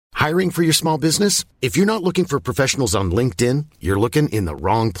Hiring for your small business? If you're not looking for professionals on LinkedIn, you're looking in the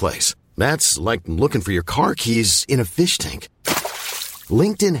wrong place. That's like looking for your car keys in a fish tank.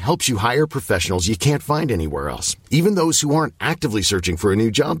 LinkedIn helps you hire professionals you can't find anywhere else, even those who aren't actively searching for a new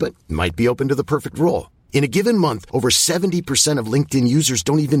job but might be open to the perfect role. In a given month, over 70% of LinkedIn users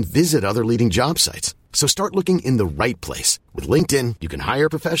don't even visit other leading job sites. So start looking in the right place. With LinkedIn, you can hire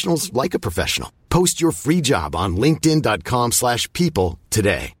professionals like a professional. Post your free job on linkedin.com/people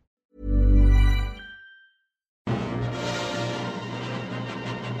today.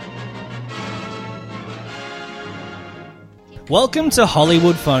 Welcome to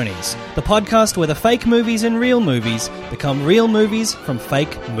Hollywood Phonies, the podcast where the fake movies and real movies become real movies from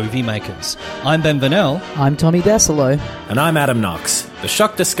fake movie makers. I'm Ben Vanel. I'm Tommy Dasilo. And I'm Adam Knox. The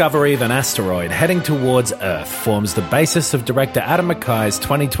shock discovery of an asteroid heading towards Earth forms the basis of director Adam McKay's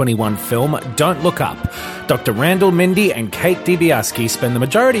 2021 film Don't Look Up. Dr. Randall Mindy and Kate DiBiase spend the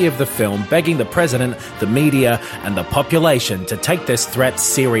majority of the film begging the president, the media, and the population to take this threat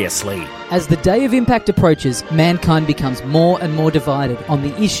seriously. As the day of impact approaches, mankind becomes more and more divided on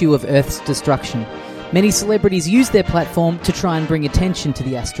the issue of Earth's destruction. Many celebrities use their platform to try and bring attention to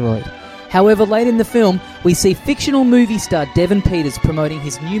the asteroid. However, late in the film, we see fictional movie star Devin Peters promoting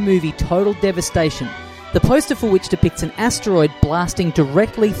his new movie Total Devastation, the poster for which depicts an asteroid blasting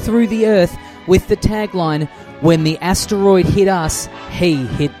directly through the Earth with the tagline, "When the asteroid hit us, he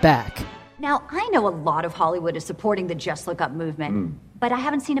hit back." Now, I know a lot of Hollywood is supporting the Just Look Up movement, but I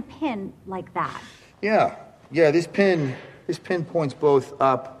haven't seen a pin like that. Yeah, this pin points both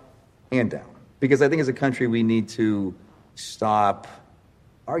up and down. Because I think as a country we need to stop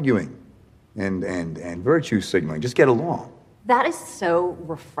arguing and virtue signaling. Just get along. That is so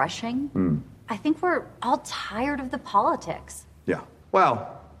refreshing. I think we're all tired of the politics. Yeah. Well,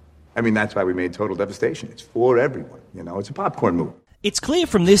 I mean, that's why we made Total Devastation. It's for everyone. You know, it's a popcorn movie. It's clear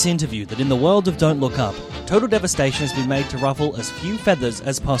from this interview that in the world of Don't Look Up, Total Devastation has been made to ruffle as few feathers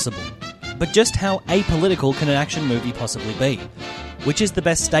as possible. But just how apolitical can an action movie possibly be? Which is the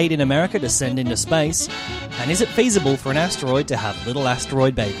best state in America to send into space? And is it feasible for an asteroid to have little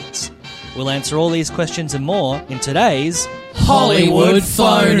asteroid babies? We'll answer all these questions and more in today's Hollywood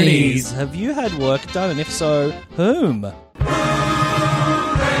Phonies. Have you had work done, and if so, whom?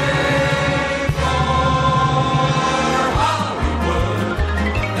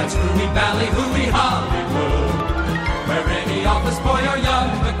 Valley, hooey Hollywood, where any office boy or young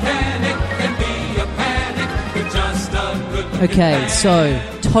mechanic can be a panic with just a good Okay, so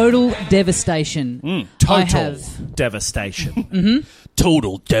Total Devastation. Total Devastation.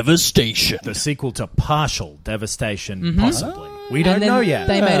 Total Devastation. The sequel to Partial Devastation, possibly. We don't And then know yet.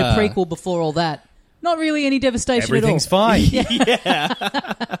 They made a prequel before all that. Not really any devastation Everything's at all. fine.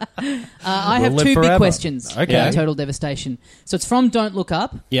 I have live two big forever. questions Okay. about Total Devastation. So it's from Don't Look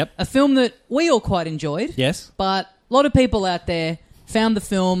Up. Yep. A film that we all quite enjoyed. Yes. But a lot of people out there found the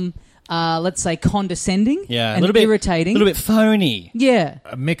film, let's say, condescending Yeah. and a little bit irritating. A little bit phony. Yeah.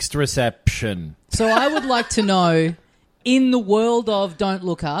 A mixed reception. So I would like to know, in the world of Don't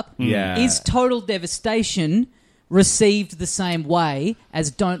Look Up, Yeah. is Total Devastation received the same way as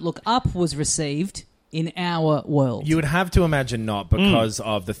Don't Look Up was received in our world? You would have to imagine not, because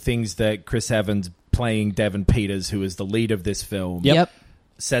of the things that Chris Evans playing Devin Peters, who is the lead of this film, Yep.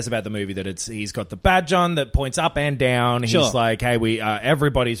 says about the movie, that he's got the badge on that points up and down. Sure. He's like, hey, we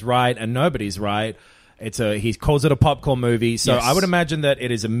everybody's right and nobody's right. He calls it a popcorn movie. So Yes. I would imagine that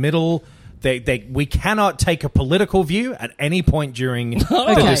it is a middle. We cannot take a political view at any point during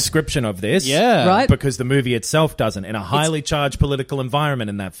the description of this. Yeah. Right. Because the movie itself doesn't, in a highly charged political environment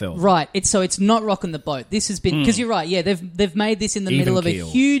in that film. Right. It's not rocking the boat. This has been, because you're right. Yeah, they've made this in the Even middle of keel. a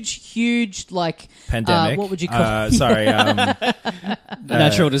huge like Pandemic. what would you call it? Sorry.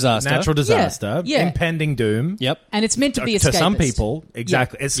 Natural disaster. Natural disaster. Yeah. Impending doom. Yep. And it's meant to be escapist. To some people,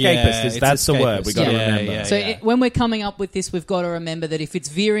 exactly. Yeah. Escapist. That's the word we got to Yeah, remember. yeah, So when we're coming up with this, we've got to remember that if it's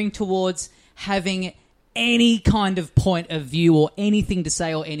veering towards having any kind of point of view or anything to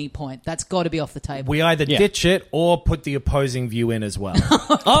say or any point, that's got to be off the table. We either ditch it or put the opposing view in as well.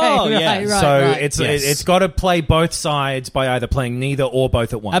 Oh, yeah. right, So right. it's got to play both sides by either playing neither or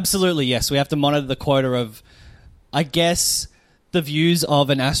both at once. Absolutely, yes. We have to monitor the quota of, I guess, the views of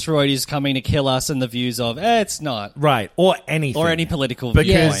an asteroid is coming to kill us and the views of, it's not. Right. Or anything. Or any political Because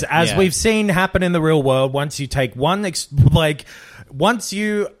viewpoint. as Yeah. we've seen happen in the real world, once you take once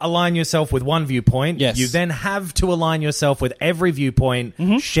you align yourself with one viewpoint, Yes. you then have to align yourself with every viewpoint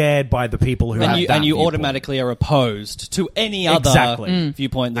shared by the people who have that and you viewpoint. automatically are opposed to any other Exactly.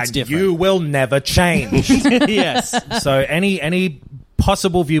 viewpoint that's and different. you will never change. Yes. So any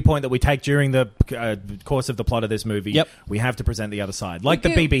possible viewpoint that we take during the course of the plot of this movie, Yep. we have to present the other side, like the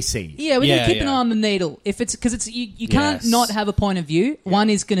BBC. Yeah, we need to keep an Yeah. eye on the needle. If it's because you can't Yes. not have a point of view. One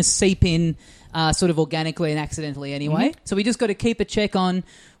is going to seep in sort of organically and accidentally anyway. So we just got to keep a check on.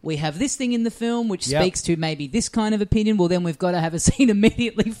 We have this thing in the film which Yep. speaks to maybe this kind of opinion. Well, then we've got to have a scene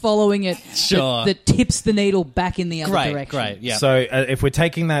immediately following it Sure. that tips the needle back in the other direction. Great, yeah. So if we're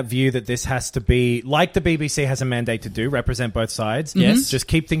taking that view that this has to be, like the BBC has a mandate to do, represent both sides, Yes. just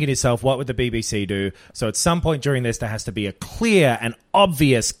keep thinking to yourself, what would the BBC do? So at some point during this, there has to be a clear and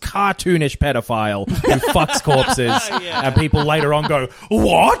obvious cartoonish pedophile who fucks corpses, and people later on go,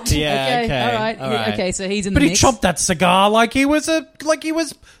 what? yeah, okay. All right. Okay, so he's in But the he mix. chopped that cigar like he was the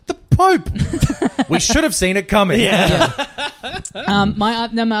Pope. We should have seen it coming.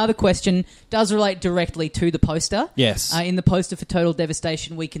 My other question does relate directly to the poster. Yes. In the poster for Total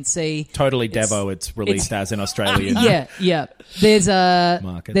Devastation, we can see Totally Devo, it's released as in Australian. yeah. There's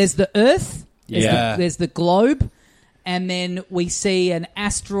Markets. there's the Earth. Yeah. There's the globe, and then we see an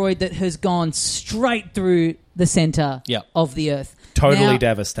asteroid that has gone straight through the center Yep. of the Earth. Totally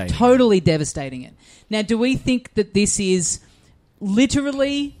devastating. Totally devastating it. Now, do we think that this is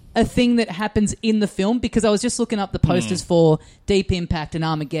literally a thing that happens in the film? Because I was just looking up the posters for Deep Impact and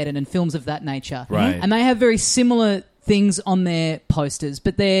Armageddon and films of that nature. Right. And they have very similar things on their posters,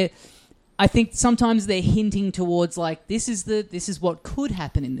 but I think sometimes they're hinting towards like this is what could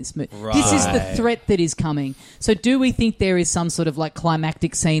happen in this movie. Right. This is the threat that is coming. So do we think there is some sort of like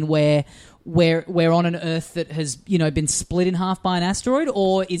climactic scene where we're on an Earth that has, been split in half by an asteroid,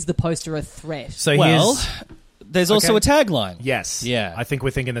 or is the poster a threat? So Well, here's... there's also Okay. a tagline. Yes. Yeah. I think we're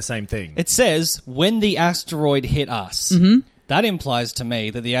thinking the same thing. It says, when the asteroid hit us. That implies to me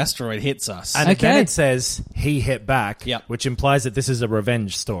that the asteroid hits us. And Okay. then it says he hit back, Yep. which implies that this is a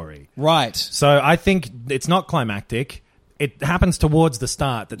revenge story. Right. So I think it's not climactic. It happens towards the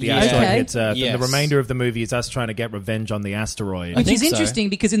start that the Yeah. asteroid Okay. hits Earth, Yes. and the remainder of the movie is us trying to get revenge on the asteroid. Which is think so. interesting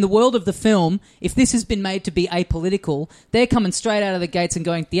because in the world of the film, if this has been made to be apolitical, they're coming straight out of the gates and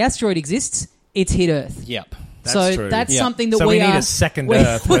going, the asteroid exists, it's hit Earth. Yep. That's so true. that's Yeah. something that So we we need are... a second we're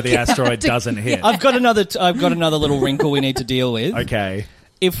Earth where the looking at asteroid to- doesn't hit. I've got another little wrinkle we need to deal with. Okay.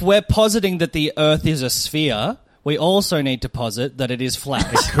 If we're positing that the Earth is a sphere, we also need to posit that it is flat.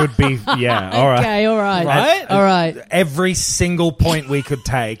 Could be, yeah, all right. Okay, all right. Right? All right. Every single point we could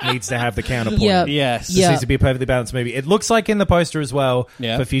take needs to have the counterpoint. Yeah. Yes. This Yeah. needs to be a perfectly balanced movie. It looks like in the poster as well,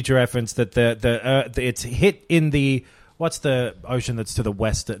 Yeah. for future reference, that it's hit in the... What's the ocean that's to the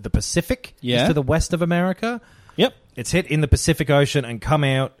west? The Pacific? Yeah. Is to the west of America? Yep. It's hit in the Pacific Ocean and come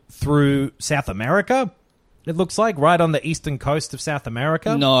out through South America. It looks like right on the eastern coast of South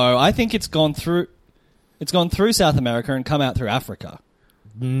America. No, I think it's gone through South America and come out through Africa.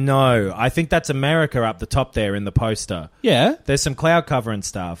 No, I think that's America up the top there in the poster. Yeah. There's some cloud cover and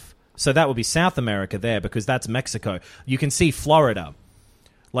stuff. So that would be South America there because that's Mexico. You can see Florida.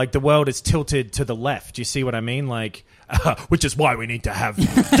 Like the world is tilted to the left. Do you see what I mean? Like, which is why we need to have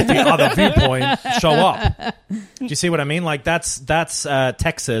the other viewpoint show up. Do you see what I mean? Like that's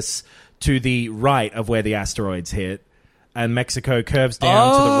Texas to the right of where the asteroids hit, and Mexico curves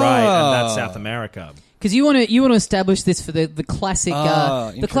down to the right, and that's South America. Because you want to establish this for the classic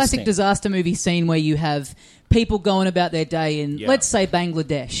Oh, the classic interesting. disaster movie scene where you have people going about their day in, Yeah. let's say,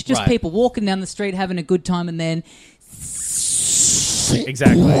 Bangladesh. Just Right. people walking down the street having a good time, and then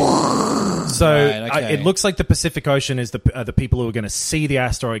Exactly. So Right, okay. it looks like the Pacific Ocean is the people who are going to see the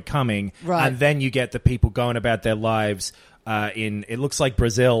asteroid coming, Right. and then you get the people going about their lives in. It looks like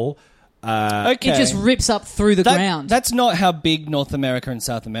Brazil. Okay. it just rips up through the ground. That's not how big North America and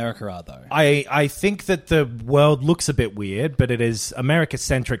South America are, though. I think that the world looks a bit weird, but it is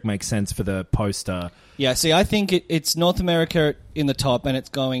America-centric. Makes sense for the poster. Yeah, see, I think it's North America in the top, and it's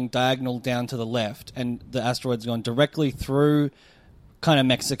going diagonal down to the left, and the asteroid's gone directly through kind of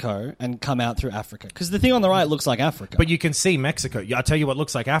Mexico and come out through Africa. Because the thing on the right looks like Africa. But you can see Mexico. I'll tell you what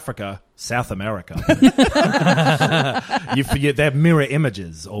looks like Africa: South America. They're mirror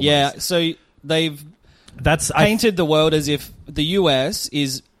images. Almost. yeah, so they've that's painted the world as if the US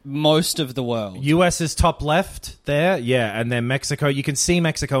is most of the world. U.S. is top left there, yeah, and then Mexico. You can see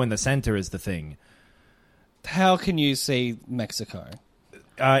Mexico in the center is the thing. How can you see Mexico?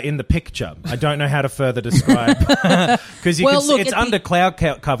 In the picture, I don't know how to further describe because Well, look, it's at under the- cloud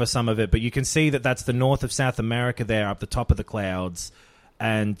cover some of it, but you can see that that's the north of South America there, up the top of the clouds,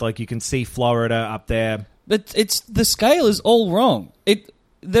 and like you can see Florida up there. But the scale is all wrong.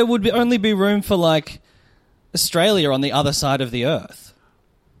 There would only be room for like Australia on the other side of the Earth.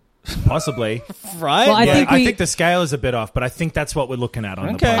 Possibly. Right? Well, I think the scale is a bit off, but I think that's what we're looking at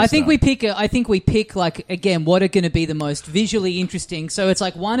on the poster. I think we pick like, again, what are going to be the most visually interesting. So it's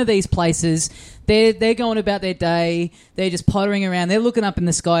like one of these places, they're going about their day, they're just pottering around, they're looking up in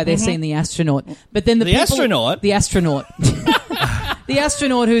the sky, they're seeing the astronaut. But then the astronaut. The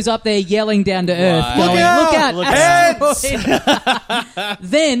astronaut who's up there yelling down to Earth, going, look out.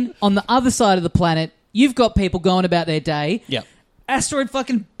 Then on the other side of the planet, you've got people going about their day. Yep. Asteroid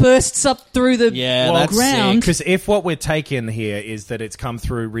fucking bursts up through the ground. Because if what we're taking here is that it's come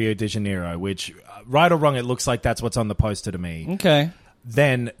through Rio de Janeiro, which, right or wrong, it looks like that's what's on the poster to me. Okay.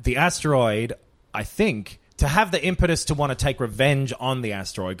 Then the asteroid, I think, to have the impetus to want to take revenge on the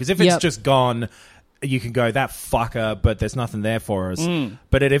asteroid, because if it's just gone, you can go, that fucker, but there's nothing there for us.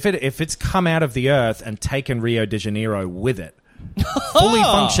 But if it's come out of the Earth and taken Rio de Janeiro with it, fully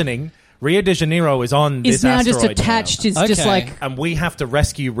functioning... Rio de Janeiro is on this asteroid. It's now just attached. It's just like... And we have to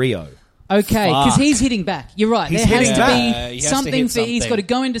rescue Rio. Okay, because he's hitting back. You're right. He's there has hitting to back. be something for... He's got to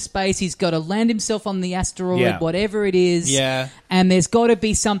go into space. He's got to land himself on the asteroid, whatever it is. Yeah. And there's got to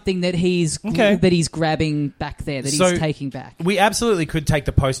be something that he's grabbing back there, that he's taking back. We absolutely could take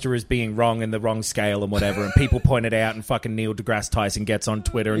the poster as being wrong and the wrong scale and whatever, and people point it out, and fucking Neil deGrasse Tyson gets on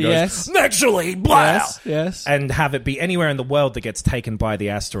Twitter and goes, actually, blah! Yes. And have it be anywhere in the world that gets taken by the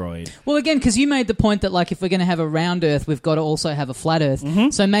asteroid. Well, again, because you made the point that, like, if we're going to have a round Earth, we've got to also have a flat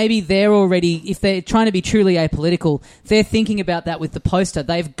Earth. So maybe they're already, if they're trying to be truly apolitical, they're thinking about that with the poster.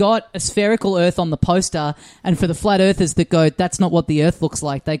 They've got a spherical Earth on the poster, and for the flat Earthers that go, that's not what the Earth looks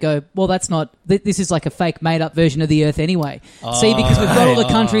like, they go, well, that's not... This is like a fake, made-up version of the Earth anyway. See, because we've got all the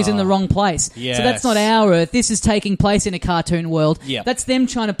countries in the wrong place. Yes. So that's not our Earth. This is taking place in a cartoon world. Yep. That's them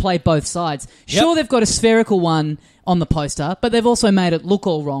trying to play both sides. Sure, they've got a spherical one on the poster, but they've also made it look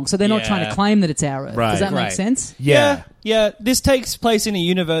all wrong, so they're not trying to claim that it's our Earth. Right. Does that make sense? Yeah. Yeah, this takes place in a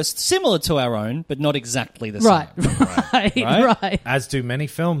universe similar to our own, but not exactly the same. Right. As do many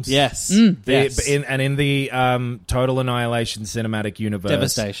films. Yes. In the Total Annihilation cinematic universe.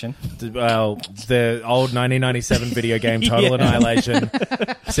 Devastation. Well, the old 1997 video game Total Annihilation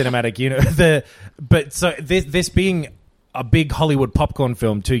cinematic universe. But so this being a big Hollywood popcorn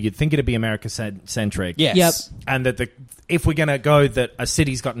film too, you'd think it'd be America-centric. Yes. Yep. And that if we're going to go that a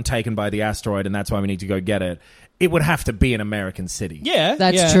city's gotten taken by the asteroid and that's why we need to go get it, it would have to be an American city. Yeah.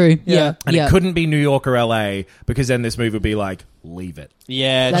 That's true. Yeah. And it couldn't be New York or LA, because then this movie would be like, leave it.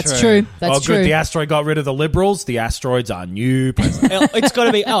 Yeah, that's true. That's true. Good. The asteroid got rid of the liberals. The asteroid's our new president. It's got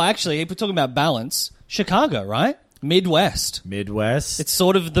to be... Oh, actually, if we're talking about balance, Chicago, right? Midwest. It's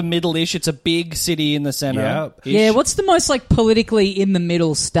sort of the middle-ish. It's a big city in the center. Yeah, what's the most like politically in the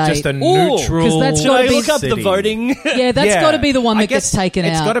middle state? Just a neutral. Because that's Should got I to be look up the voting. Yeah, that's got to be the one that gets taken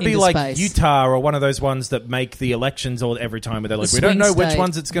out. It's got to be like space. Utah or one of those ones that make the elections all every time. Where they're like, we don't know which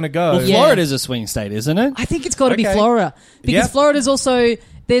ones it's going to go. Well, Florida's a swing state, isn't it? I think it's got to be Florida, because Florida's also...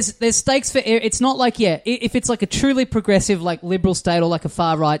 There's stakes for air. It's not like, if it's like a truly progressive, like liberal state or like a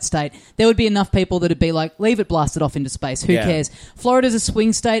far right state, there would be enough people that would be like, leave it blasted off into space. Who cares? Florida's a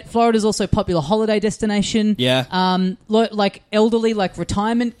swing state. Florida's also a popular holiday destination. Yeah. Like elderly, like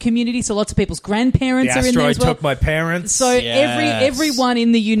retirement community. So lots of people's grandparents are in there as well. Took my parents. So everyone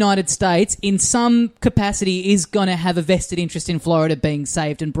in the United States, in some capacity, is going to have a vested interest in Florida being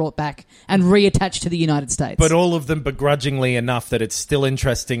saved and brought back and reattached to the United States. But all of them begrudgingly enough that it's still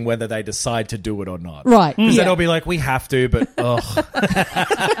interesting whether they decide to do it or not. Right. Because then they'll be like, we have to, but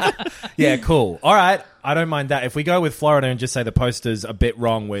yeah, cool. All right. I don't mind that. If we go with Florida and just say the poster's a bit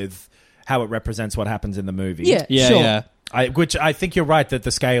wrong with how it represents what happens in the movie. Yeah, sure. Which I think you're right that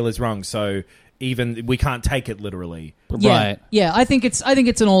the scale is wrong, so even we can't take it literally. Right. Yeah, I think it's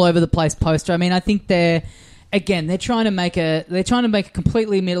an all over the place poster. I mean, I think they're trying to make a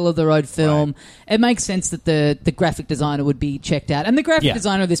completely middle of the road film. Right. It makes sense that the graphic designer would be checked out, and the graphic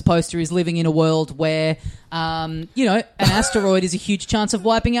designer of this poster is living in a world where an asteroid is a huge chance of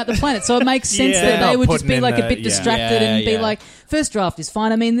wiping out the planet. So it makes sense that they would just be like a bit distracted and be like, first draft is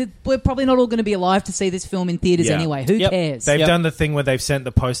fine. I mean, we're probably not all going to be alive to see this film in theaters anyway. Who cares? They've done the thing where they've sent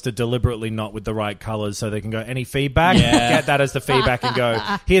the poster deliberately not with the right colors, so they can go, any feedback? Get that as the feedback and go,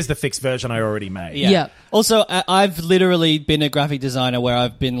 here's the fixed version I already made. Yeah. Also, I've literally been a graphic designer where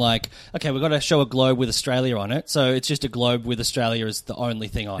I've been like, okay, we've got to show a globe with Australia on it, so it's just a globe with Australia as the only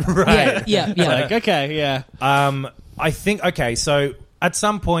thing on it. Right. Yeah. Like, okay, yeah. I think, so at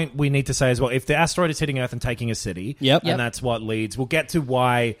some point we need to say as well, if the asteroid is hitting Earth and taking a city, and that's what leads, we'll get to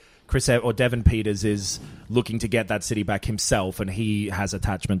why Devin Peters is looking to get that city back himself, and he has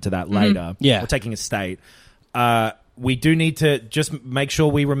attachment to that later. Yeah. Or taking a state. We do need to just make sure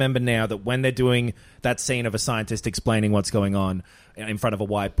we remember now that when they're doing that scene of a scientist explaining what's going on in front of a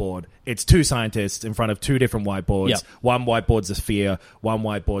whiteboard. It's two scientists in front of two different whiteboards. Yep. One whiteboard's a sphere, one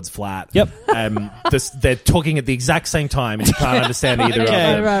whiteboard's flat. Yep. They're talking at the exact same time, and you can't understand either of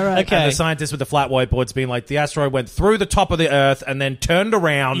them. Right. Okay. And the scientist with the flat whiteboard's being like, the asteroid went through the top of the Earth and then turned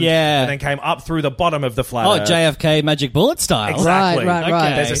around, Yeah. and then came up through the bottom of the flat Oh, Earth. JFK Magic Bullet style. Exactly. Right.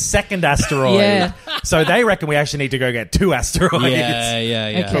 Okay. There's a second asteroid. Yeah. So they reckon we actually need to go get two asteroids.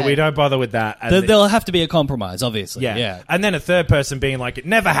 Yeah. Okay. But we don't bother with that. And There'll have to be a compromise, obviously. yeah. And then a third person being like, it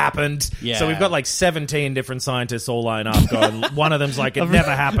never happened. Yeah. So we've got like 17 different scientists all lined up going, one of them's like, it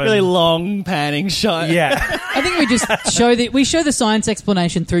never happened. Really long panning shot. Yeah. I think we just show the science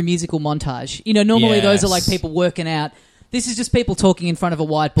explanation through musical montage. You know, normally those are like people working out. This is just people talking in front of a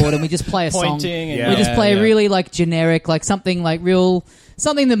whiteboard, and we just play a song. Pointing and- we just play yeah. a really like generic, like something like real,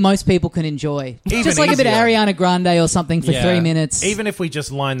 something that most people can enjoy. Even just like a bit of easier. Ariana Grande or something for Yeah. 3 minutes. Even if we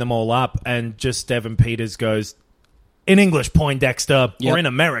just line them all up and just Devin Peters goes, in English Poindexter, Yep. or in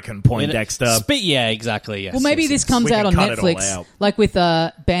American Poindexter. Yeah, exactly. Yes. well, maybe yes, this yes. comes We out can on cut it all Netflix, out. like with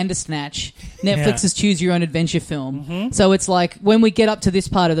Bandersnatch. Netflix's Choose Your Own Adventure film. Mm-hmm. So it's like when we get up to this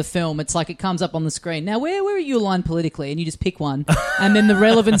part of the film, it's like it comes up on the screen. Now, where are you aligned politically? And you just pick one, and then the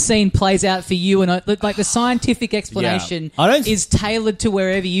relevant scene plays out for you. And like the scientific explanation I don't- is tailored to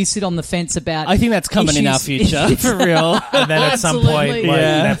wherever you sit on the fence about. I think that's coming in our issues. future, for real. And then at some Absolutely. point, like,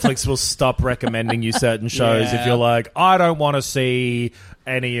 Yeah. Netflix will stop recommending you certain shows Yeah. if you're like, I don't want to see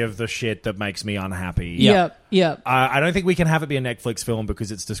any of the shit that makes me unhappy. Yep. I don't think we can have it be a Netflix film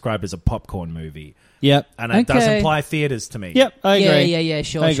because it's described as a popcorn movie. Yep. And it does Okay. imply theaters to me. Yep, I agree. Yeah.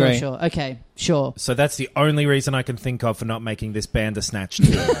 Sure. I agree. Okay, sure. So that's the only reason I can think of for not making this Bandersnatch 2.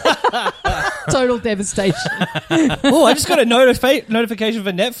 Total devastation. Oh, I just got a notification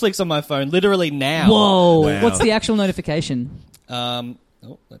for Netflix on my phone, literally now. Whoa. Wow. What's the actual notification?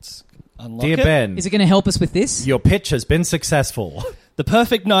 Let's unlock Dear it. Ben, Is it going to help us with this? your pitch has been successful. The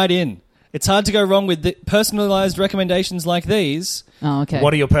perfect night in. It's hard to go wrong with personalized recommendations like these. Oh, okay.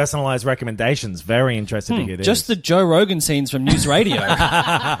 What are your personalized recommendations? Very interested to hear this. Just the Joe Rogan scenes from News Radio.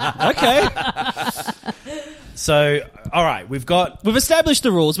 Okay. So, all right, we've We've established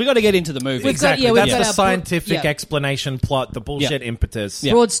the rules. We've got to get into the movie. We've got- exactly. yeah, we've That's got the our scientific yeah. explanation plot, the bullshit impetus.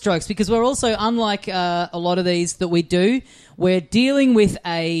 Yeah. broad strokes, because we're also, unlike a lot of these that we do, we're dealing with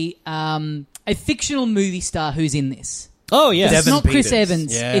a fictional movie star who's in this. Oh, yeah. It's Devin not Chris Peters.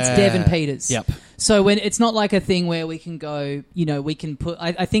 Evans. Yeah. It's Devin Peters. Yep. So when it's not like a thing where we can go, we can put.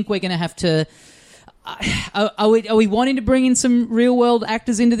 I think we're going to have to. Are we wanting to bring in some real world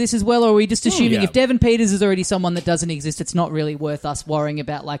actors into this as well, or are we just assuming yeah. if Devin Peters is already someone that doesn't exist, it's not really worth us worrying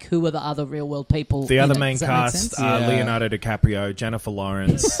about like who are the other real world people? The in other it? main Does that make cast sense? are Yeah. Leonardo DiCaprio, Jennifer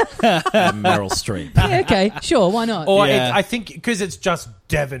Lawrence, and Meryl Streep. Yeah, okay, sure, why not? Or Yeah. I think because it's just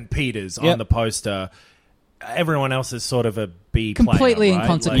Devin Peters Yep. on the poster, everyone else is sort of a B Completely player, right?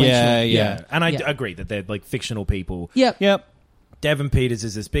 inconsequential. Yeah. And I Yeah. agree that they're like fictional people. Yep. Yep. Devin Peters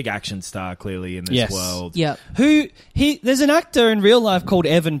is this big action star clearly in this Yes. world. Yep. There's an actor in real life called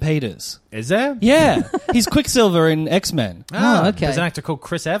Evan Peters. Is there? Yeah. He's Quicksilver in X-Men. Oh, okay. There's an actor called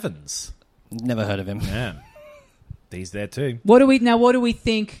Chris Evans. Never heard of him. Yeah. He's there too. What do we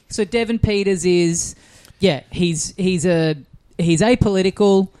think? So Devin Peters is, he's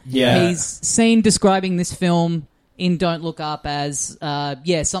apolitical. Yeah. He's seen describing this film in Don't Look Up as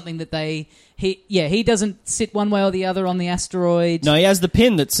something that he doesn't sit one way or the other on the asteroid. No, he has the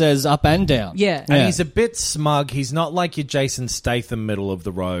pin that says up and down. Yeah. And he's a bit smug. He's not like your Jason Statham middle of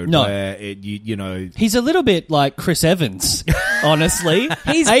the road No. where you know. He's a little bit like Chris Evans, honestly.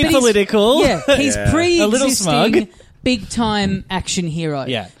 He's apolitical. He's pre-existing, A little smug. big-time action hero.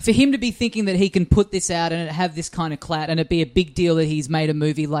 Yeah. For him to be thinking that he can put this out and it have this kind of clout and it be a big deal that he's made a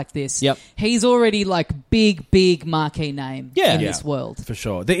movie like this. Yep. He's already like big marquee name Yeah. in Yeah. this world. For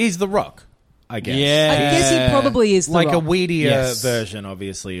sure. There is The Rock, I guess. Yeah. I guess he probably is the Like a Rock. weedier Yes. version,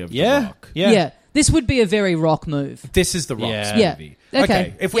 obviously, of The Yeah. Rock. Yeah. This would be a very Rock move. This is The Rock's Yeah. Yeah. movie.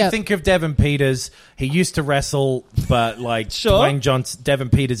 Okay. If we Yeah. think of Devin Peters, he used to wrestle, but like Sure. Dwayne Johnson, Devin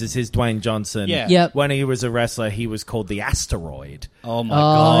Peters is his Dwayne Johnson. Yeah. Yep. When he was a wrestler, he was called the Asteroid. Oh my Oh,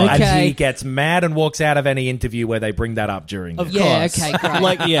 god. okay. And he gets mad and walks out of any interview where they bring that up during Of it. course. Yeah, okay, great.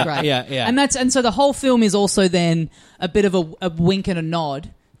 Like, yeah, great. yeah. And so the whole film is also then a bit of a wink and a nod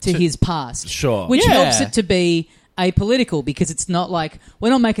to his past. Sure. Which Yeah. helps it to be apolitical because it's not like we're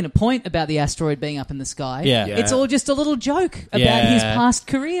not making a point about the asteroid being up in the sky. Yeah. Yeah. It's all just a little joke about Yeah. his past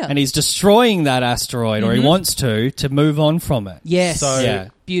career. And he's destroying that asteroid, or he wants to move on from it. yes. So, Yeah.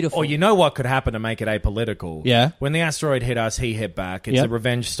 Beautiful. Or you know what could happen to make it apolitical? Yeah. When the asteroid hit us, he hit back. It's Yep. a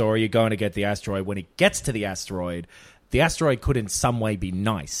revenge story. You're going to get the asteroid. When he gets to the asteroid, the asteroid could in some way be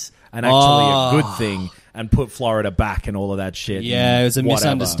nice and actually a good thing and put Florida back and all of that shit. Yeah, it was a whatever.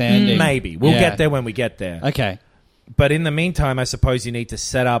 misunderstanding. Maybe. We'll get there when we get there. Okay. But in the meantime, I suppose you need to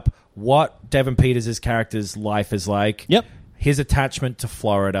set up what Devin Peters' character's life is like. Yep. His attachment to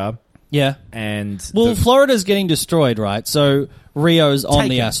Florida. Yeah. And Florida's getting destroyed, right? So Rio's on the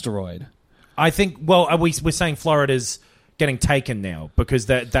Taken. asteroid. I think, well, we're saying Florida's getting taken now because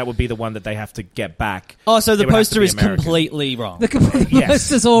that would be the one that they have to get back. Oh, so the It would have poster to be is American. completely wrong. The Yes.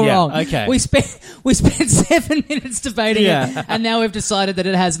 poster's all Yeah. wrong. Okay. We spent 7 minutes debating it, and now we've decided that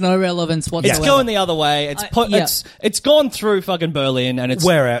it has no relevance whatsoever. It's going the other way. It's gone through fucking Berlin, and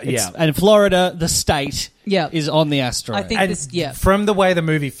and Florida, the state, is on the asteroid. I think And from the way the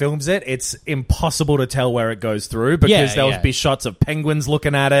movie films it, it's impossible to tell where it goes through because there'll be shots of penguins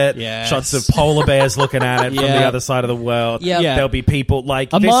looking at it, shots of polar bears looking at it from the other side of the world. There'll be people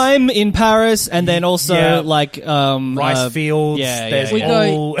like a mime in Paris, and then also rice fields. We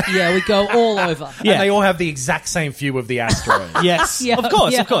go all over. And they all have the exact same view of the asteroid. Yes, of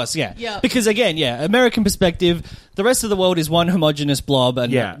course, yeah. Because again, American perspective, the rest of the world is one homogenous blob,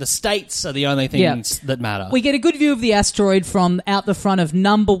 and the states are the only things that matter. We get a good view of the asteroid from out the front of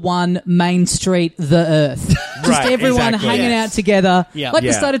number 1 Main Street, the Earth. Just everyone hanging out together, like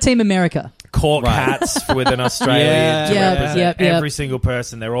the start of Team America. Cork hats within Australia to represent every single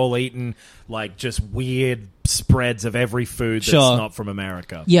person. They're all eating like just weird spreads of every food that's not from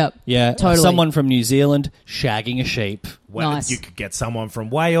America. Yep. Yeah. Totally. Someone from New Zealand shagging a sheep. Well, you could get someone from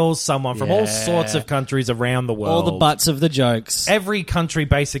Wales, someone from all sorts of countries around the world. All the butts of the jokes. Every country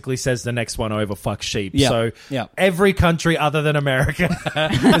basically says the next one over fuck sheep. Yep. So every country other than America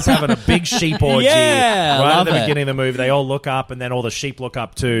is having a big sheep orgy. Yeah, right love at the it. beginning of the movie. They all look up and then all the sheep look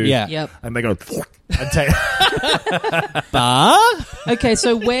up too. Yeah. Yep. And they go and take Okay,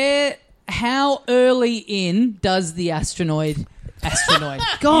 so how early in does the asteroid?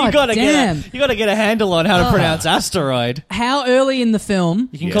 God you gotta damn. you got to get a handle on how to pronounce asteroid. How early in the film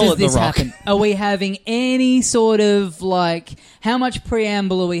You can call does it The this Rock. happen? Are we having any sort of how much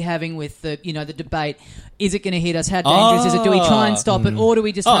preamble are we having with the debate? Is it going to hit us? How dangerous is it? Do we try and stop it, or do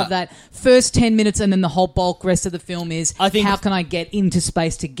we just have that first 10 minutes and then the whole bulk rest of the film is how can I get into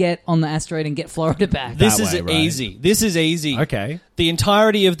space to get on the asteroid and get Florida back? This is easy. This is easy. Okay. The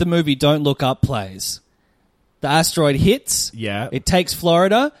entirety of the movie Don't Look Up plays. The asteroid hits. Yeah. It takes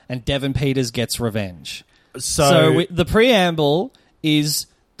Florida, and Devin Peters gets revenge. So the preamble is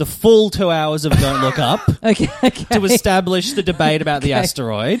the full 2 hours of Don't Look Up Okay. to establish the debate about the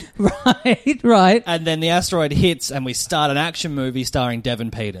asteroid. Right. And then the asteroid hits, and we start an action movie starring Devin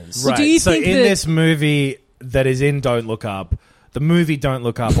Peters. Right. do you so think in that- this movie that is in Don't Look Up, the movie Don't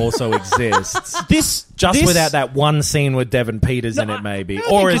Look Up also exists. This Without that one scene with Devin Peters in it, maybe. I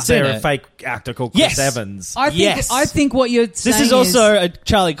Or think is it's there in a it. fake actor called Chris Yes. Evans? I think what you're saying This is also a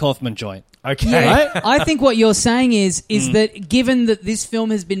Charlie Kaufman joint. Okay. Yeah, I think what you're saying is that given that this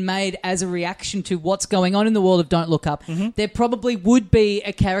film has been made as a reaction to what's going on in the world of Don't Look Up, there probably would be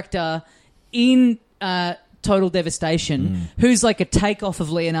a character in Total Devastation who's like a takeoff of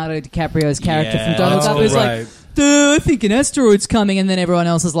Leonardo DiCaprio's character from Don't Look Up. Who's like, dude, I think an asteroid's coming, and then everyone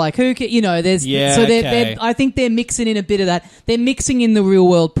else is like, who can, there's... so they're, I think they're mixing in a bit of that. They're mixing in the real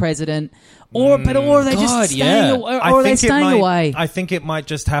world president... Or are they just staying, or are they staying away? I think it might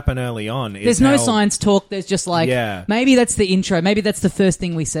just happen early on. There's no science talk. There's just maybe that's the intro. Maybe that's the first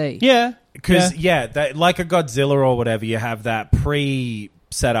thing we see. Yeah. Because, like a Godzilla or whatever, you have that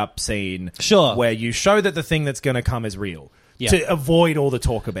pre-setup scene where you show that the thing that's going to come is real to avoid all the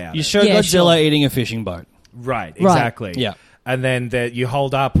talk about You it. show Godzilla eating a fishing boat. Right, exactly. Yeah. And then you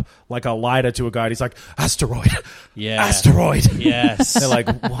hold up like a lighter to a guy and he's like, asteroid. Yeah. Asteroid. Yes. They're like,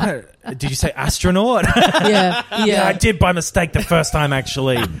 what? Did you say astronaut? Yeah. I did by mistake the first time,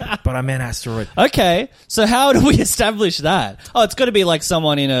 actually. But I meant asteroid. Okay, so how do we establish that? Oh, it's got to be like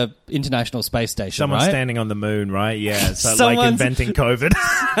someone in a international space station, Someone right? standing on the moon, right? Yeah, so like Someone's- inventing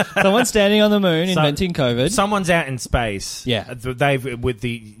COVID. Someone standing on the moon inventing COVID. Someone's out in space. Yeah.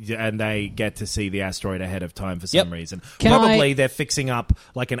 And they get to see the asteroid ahead of time for some reason. Can Probably they're fixing up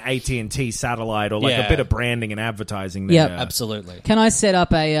like an AT&T satellite or like a bit of branding and advertising there. Yep. Absolutely. Can I set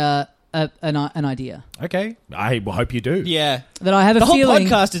up an idea? Okay. I hope you do. Yeah. That I have a The whole feeling...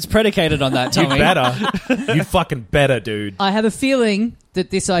 podcast is predicated on that, You Tommy. better. You fucking better, dude. I have a feeling that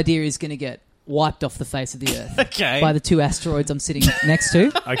this idea is going to get wiped off the face of the Earth Okay. by the 2 asteroids I'm sitting next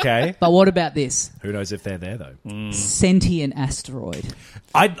to. Okay. But what about this? Who knows if they're there, though. Sentient asteroid.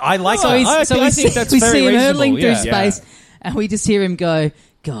 I like So, that. I think that's we very see him reasonable, hurtling through yeah. space, and we just hear him go,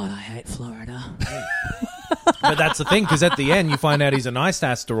 God, I hate Florida. But that's the thing, because at the end you find out he's a nice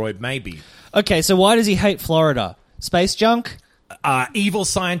asteroid, maybe. Okay, so why does he hate Florida? Space junk? Evil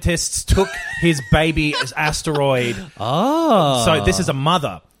scientists took his baby asteroid. Oh. So this is a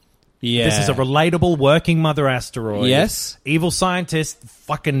mother. Yeah. This is a relatable working mother asteroid. Yes. Evil scientists,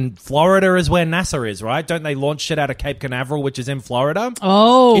 fucking Florida is where NASA is, right? Don't they launch shit out of Cape Canaveral, which is in Florida?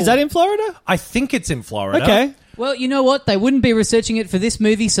 Oh. Is that in Florida? I think it's in Florida. Okay. Well, you know what? They wouldn't be researching it for this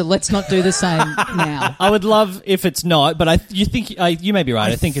movie, so let's not do the same now. I would love if it's not, but you may be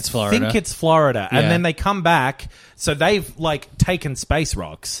right. I think it's Florida. I think it's Florida. Yeah. And then they come back. So they've, like, taken space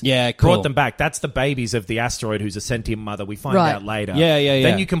rocks. Yeah, cool. Brought them back. That's the babies of the asteroid who's a sentient mother. We find Right. out later. Yeah.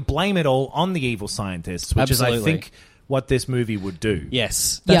 Then you can blame it all on the evil scientists, which is, I Absolutely. think, what this movie would do.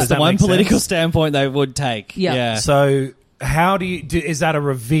 Yes. Yeah. That's Does the that one make political sense? standpoint they would take. Yeah. So how do you... is that a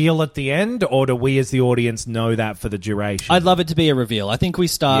reveal at the end, or do we as the audience know that for the duration? I'd love it to be a reveal. I think we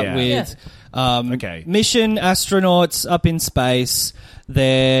start Yeah. with Okay. mission astronauts up in space.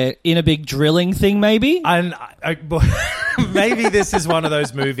 They're in a big drilling thing, maybe. And maybe this is one of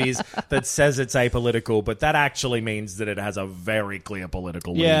those movies that says it's apolitical, but that actually means that it has a very clear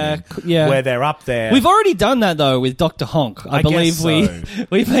political leaning. Yeah. Where they're up there. We've already done that though with Dr. Honk. I believe guess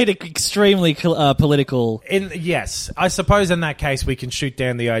we've made it extremely political. Yes, I suppose in that case we can shoot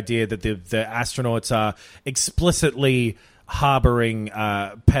down the idea that the astronauts are explicitly harboring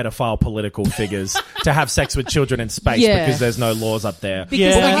pedophile political figures to have sex with children in space because there's no laws up there.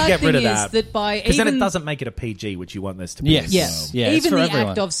 Because But the we can hard get rid thing of is that by because then it even- doesn't make it a PG, which you want this to be. Yes. as Yes. well. Yeah, it's Even for the everyone.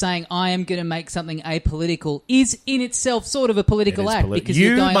 act of saying, I am going to make something apolitical is in itself sort of a political It is act because You,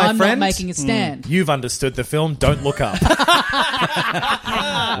 you're going, my I'm friend, not making a stand. You've understood the film. Don't look up.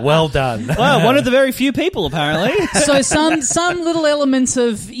 Well done. Well, one of the very few people apparently. So some little elements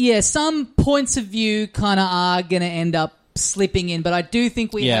of, some points of view kind of are going to end up slipping in, but I do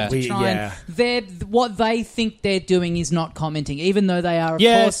think we have to try and what they think they're doing is not commenting, even though they are, of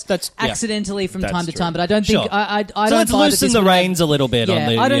course, accidentally from That's time to true. time. But I don't think Sure. I So don't let's buy that loosen this the would have- reins a little bit. Yeah, on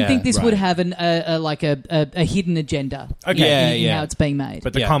the, I don't think this would right. have a hidden agenda. Okay. in how it's being made.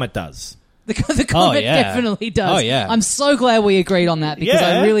 But the comet does. The comic yeah. definitely does. Oh, yeah. I'm so glad we agreed on that because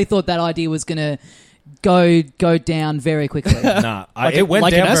I Yeah. really thought that idea was going to go down very quickly. Nah, Like it went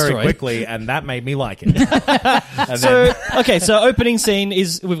like an down very asteroid. quickly, and that made me like it. And So so opening scene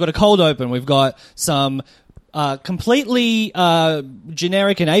is we've got a cold open. We've got some completely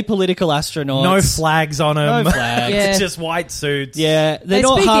generic and apolitical astronauts. no flags on them. No flags. Yeah. It's just white suits. Yeah, they're They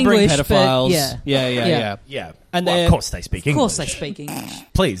not speak harboring English, but pedophiles. yeah. Yeah. Yeah. And well, they're- of course they speak Of English. course they speak English.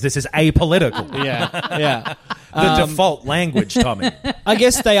 Please, this is apolitical. Yeah. The default language, Tommy. I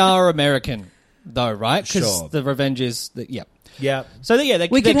guess they are American, though, right? Because Sure. the Revenge is... yeah. Yeah. So, they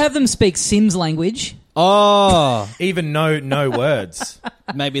We could have them speak Sims language. Oh, Even no words.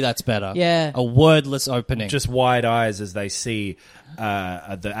 maybe that's better. Yeah. A wordless opening. Just wide eyes as they see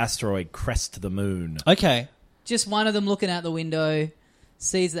the asteroid crest the moon. Okay. Just one of them looking out the window,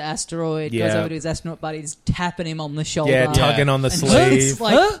 sees the asteroid, goes Yeah. over to his astronaut buddies, tapping him on the shoulder. Yeah, tugging on the and sleeve. just,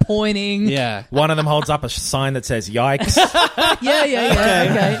 like pointing. Yeah. One of them holds up a sign that says "Yikes." Yeah.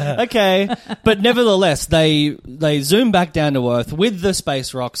 Okay. Okay. But nevertheless, they zoom back down to Earth with the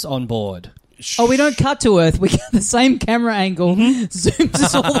space rocks on board. Oh, we don't cut to Earth. We get the same camera angle, zooms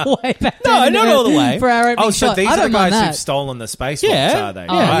us all the way back. No, down to not Earth all the way. for our opening Oh, so shot. these I are the don't mind guys that. who've stolen the space Yeah. rocks, are they?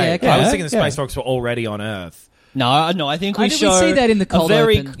 Oh, yeah, Right. okay. I was thinking the Yeah. space rocks were already on Earth. No, I think we Did we show see that in the cold a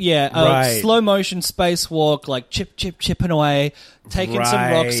very open? Right. slow motion spacewalk, like chipping away, taking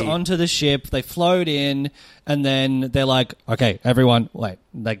some rocks Right. onto the ship. They float in, and then they're like, "Okay, everyone, wait."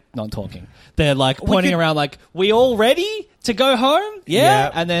 They're not talking. They're like pointing around, like, "We all ready to go home?" Yeah.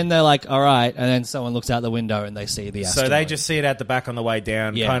 Yeah. And then they're like, "All right." And then someone looks out the window and they see the asteroid. So they just see it at the back on the way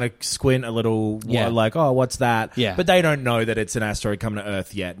down, Yeah. kind of squint a little, Yeah. like, "Oh, what's that?" Yeah. But they don't know that it's an asteroid coming to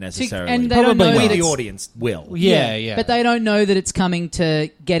Earth yet necessarily. and they don't Probably know not. we, that the it's, audience, will. Yeah. But they don't know that it's coming to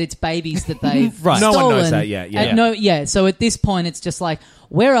get its babies that they've Right. stolen. No one knows that yet, yeah. And so at this point, it's just like,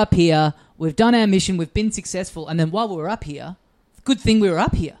 we're up here, we've done our mission, we've been successful, and then while we were up here, good thing we were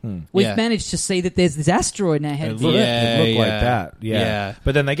up here. We've Yeah. managed to see that there's this asteroid in our head. It looked Yeah. like that. Yeah.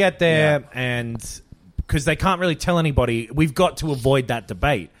 But then they get there, and because they can't really tell anybody, we've got to avoid that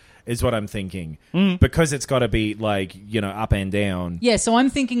debate, is what I'm thinking. Because it's got to be like, up and down. Yeah, so I'm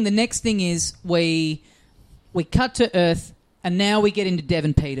thinking the next thing is we cut to Earth, and now we get into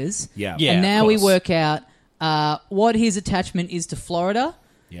Devon Peters. Yeah. Yeah. and now of we course. work out what his attachment is to Florida.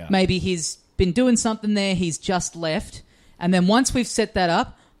 Yeah. Maybe he's been doing something there, he's just left. And then once we've set that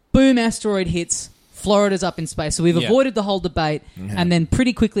up, boom, asteroid hits, Florida's up in space. So we've Yeah. avoided the whole debate. And then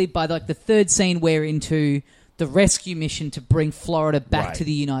pretty quickly, by the third scene, we're into the rescue mission to bring Florida back Right. to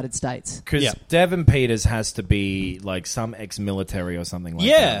the United States. Because Yeah. Devin Peters has to be like some ex-military or something like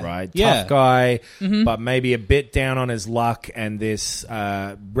Yeah, that, right? yeah. Tough guy, Mm-hmm. but maybe a bit down on his luck, and this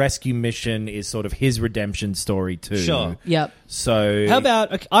rescue mission is sort of his redemption story too. Sure. Yep. So How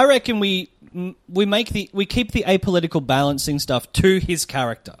about? Okay, I reckon we keep the apolitical balancing stuff to his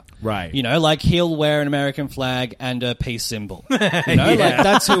character. Right. You know, like he'll wear an American flag and a peace symbol. You know, like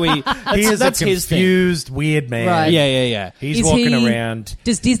that's who he. he is that's a his thing. confused, weird man. Right. Yeah. He's Is walking he- around.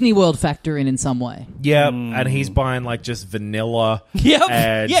 Does Disney World factor in some way? Yeah, and he's buying like just vanilla. Yep.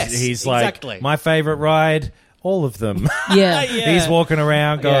 And Yes, he's like, exactly. my favorite ride, all of them. Yeah. Yeah. He's walking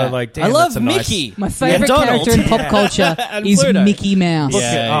around going Yeah. like, damn, I love that's a nice... Mickey. My favorite Donald. character in pop culture And is Pluto. Mickey Mouse. Look Yeah,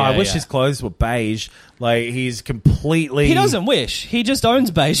 at- I yeah, wish yeah. his clothes were beige. Like, he's completely... He doesn't wish. He just owns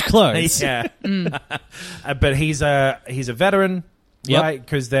beige clothes. Yeah. But he's a veteran, Yep. right?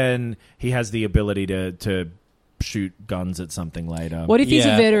 Because then he has the ability to shoot guns at something later. What if he's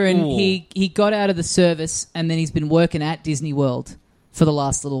Yeah. a veteran? Ooh. He got out of the service and then he's been working at Disney World for the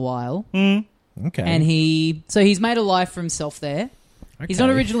last little while, Okay. and he's made a life for himself there. He's not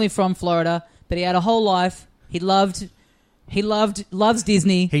Okay. originally from Florida, but he had a whole life. He loves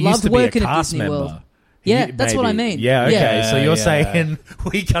Disney. He loved used to be a working at cast Disney member. World. Yeah, that's what I mean. Yeah, okay. Yeah. So you're Yeah. saying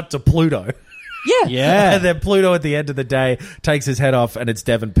we cut to Pluto. Yeah, Yeah. And then Pluto at the end of the day takes his head off and it's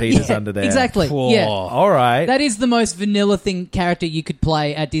Devin Peters Yeah, under there. exactly. Whoa. Yeah. All right. That is the most vanilla character you could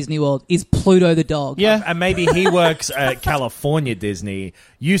play at Disney World is Pluto the dog. Yeah. And maybe he works at California Disney,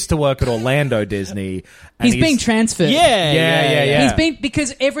 used to work at Orlando Disney. And He's being transferred. Yeah. He's been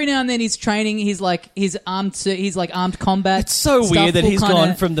because every now and then he's training. He's like armed combat. It's so stuff weird that will he's kinda-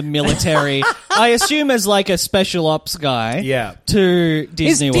 gone from the military, I assume as like a special ops guy, Yeah. to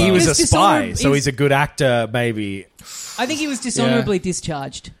Disney Is- World. He was a It's spy, dishonorable- so he's a good actor, maybe. I think he was dishonorably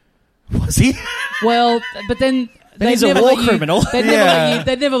discharged. Was he? Well, but then he's a never war let you- criminal.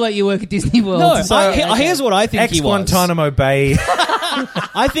 They'd never let you work at Disney World. No, So- here's what I think he was. Ex-Guantanamo Bay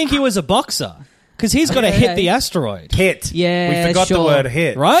I think he was a boxer because he's got to hit the asteroid, hit. Yeah, We forgot the sure. word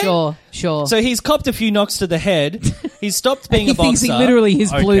hit. right? Sure. So he's copped a few knocks to the head. He's stopped being he a boxer. thinks he literally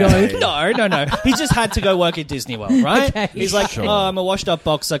is Okay. Pluto. No. He just had to go work at Disney World, right? Okay. He's like, Sure. oh, I'm a washed-up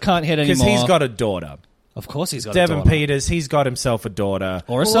boxer, can't hit anymore. Because he's got a daughter. Of course he's got a Devin daughter. Peters, he's got himself a daughter.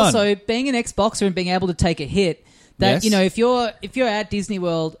 Or a son. Also, being an ex-boxer and being able to take a hit, that Yes. if you're at Disney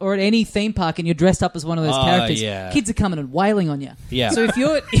World or at any theme park and you're dressed up as one of those Oh, characters, yeah. kids are coming and wailing on you. Yeah. So if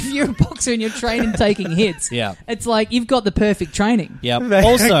you're a boxer and you're training taking hits, Yeah. it's like you've got the perfect training. Yep.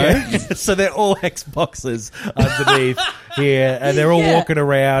 Also, Okay. So they're all ex-boxers underneath here, and they're all Yeah. walking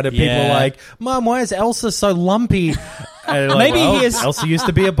around, and people Yeah. are like, Mom, why is Elsa so lumpy? And like, Maybe well, he is- Elsa used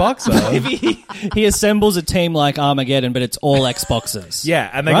to be a boxer. if he assembles a team like Armageddon, but it's all ex-boxers. Yeah,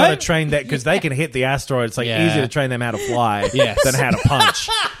 and they Right? got to train that because they can hit the asteroid. It's like Yeah. easier to train them how to fly Yes. than how to punch.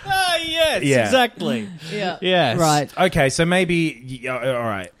 Yes, Yeah. exactly. Yeah. Yes. Right. Okay, so maybe all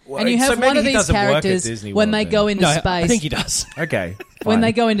right. And you So have maybe one of he these doesn't work at characters Disney when World they then. go into No, space. I think he does. Okay, When fine.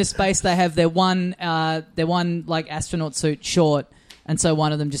 they go into space, they have their one like astronaut suit short, and so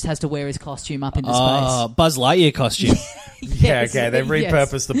one of them just has to wear his costume up into Oh, space. Buzz Lightyear costume. Yeah, Yes, okay. They've yes.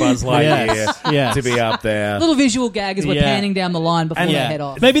 repurposed the Buzz Lightyear Yes, yes. to be up there. Little visual gag as we're Yeah. panning down the line before they head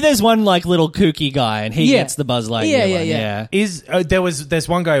off. Maybe there's one like little kooky guy, and he Yeah. gets the Buzz Lightyear. Yeah. one. Is there's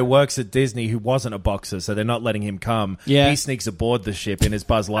one guy who works at Disney who wasn't a boxer, so they're not letting him come. Yeah. He sneaks aboard the ship in his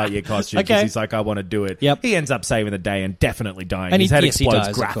Buzz Lightyear costume because Okay. he's like, I want to do it. Yep. He ends up saving the day and definitely dying. And His he- head yes, he explodes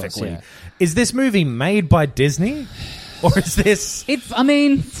dies, of course, graphically. yeah. Is this movie made by Disney, or is this?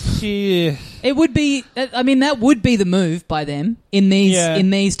 Yeah. It would be. I mean, that would be the move by them in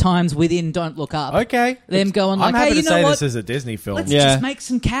these times within Don't Look Up. Okay, Them going like, I'm happy hey, you to know say what? this is a Disney film. Let's Yeah. just make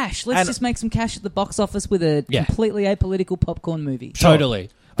some cash. Let's And- just make some cash at the box office with a Yeah. completely apolitical popcorn movie. Totally.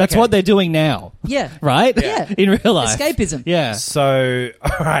 That's Okay. what they're doing now. Yeah. Right? Yeah. In real life. Escapism. Yeah. So,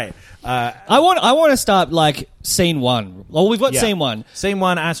 all right. I want to start like scene one. Well, we've got Yeah. scene one. Scene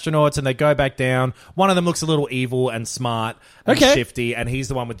one, astronauts, and they go back down. One of them looks a little evil and smart and Okay. shifty, and he's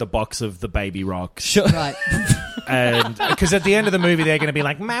the one with the box of the baby rocks. Sure. Right. And because at the end of the movie, they're going to be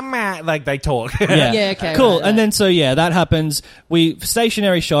like, "Mama," like they talk. Yeah. Yeah, okay, Cool. right. And then that happens. We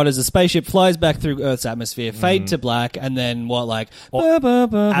stationary shot as the spaceship flies back through Earth's atmosphere, fade to black, and then what like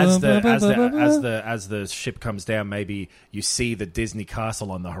As the ship comes down, maybe you see the Disney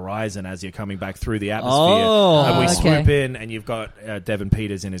castle on the horizon as you're coming back through the atmosphere. Oh. And we Okay. swoop in, and you've got Devin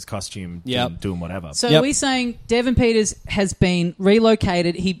Peters in his costume Yep. doing whatever. So Yep. are we saying Devin Peters has been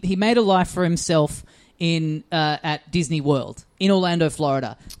relocated? He made a life for himself in at Disney World in Orlando,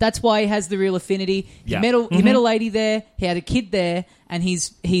 Florida. That's why he has the real affinity. Yeah. He met a lady there. He had a kid there, and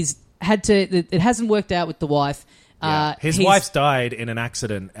he's it hasn't worked out with the wife. His wife's died in an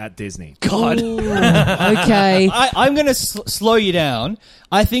accident at Disney. God. Ooh, okay. I'm going to slow you down.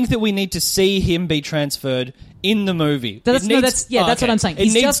 I think that we need to see him be transferred in the movie. That's what I'm saying. It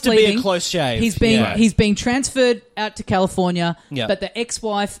He's needs just to leaving. be a close shave. He's being transferred out to California, Yeah. but the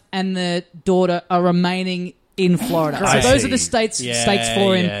ex-wife and the daughter are remaining in Florida. I So those see. are the states Yeah,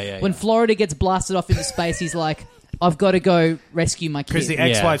 for him. yeah. When Florida gets blasted off into space, he's like, I've got to go rescue my kid. Because the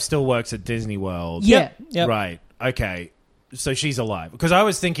ex-wife still works at Disney World. Yeah. Yep. Right. Okay. So she's alive. Because I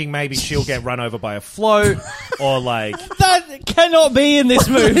was thinking maybe she'll get run over by a float or like... That cannot be in this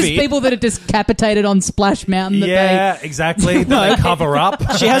There's movie. people that are decapitated on Splash Mountain. Yeah, exactly. They cover up.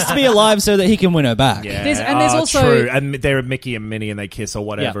 She has to be alive so that he can win her back. Yeah. There's also... True. And they're Mickey and Minnie and they kiss or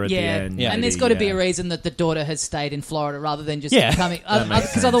whatever at the end. Yeah. And there's got to be a reason that the daughter has stayed in Florida rather than just coming. That makes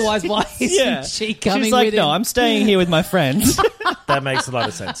Because sense. otherwise, why isn't she coming She's like, with him? no, I'm staying here with my friends. That makes a lot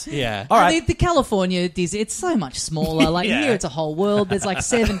of sense. Yeah. All right. The California Disney, it's so much smaller. Like Yeah. here, it's a whole world. There's like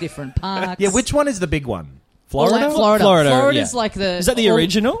 7 different parks. Yeah, which one is the big one? Florida? Florida's yeah. like the. Is that the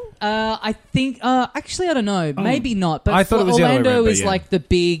original? I think. Actually, I don't know. Maybe not. But I thought it was the other way Orlando around, but is yeah. like the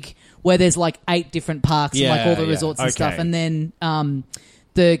big where there's like 8 different parks and like all the Yeah, resorts and okay. stuff, and then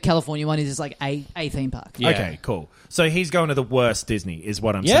the California one is just like a theme park. Yeah. Okay, cool. So he's going to the worst Disney, is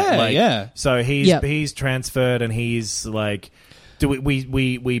what I'm Yeah, saying. Like, yeah. So he's Yep. he's transferred and he's like... Do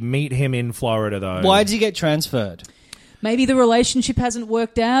we meet him in Florida, though? Why did he get transferred? Maybe the relationship hasn't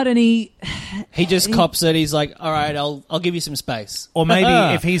worked out, and he just cops it. He's like, all right, I'll give you some space. Or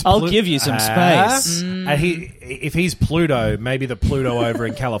maybe if he's... I'll give you some space. And if he's Pluto, maybe the Pluto over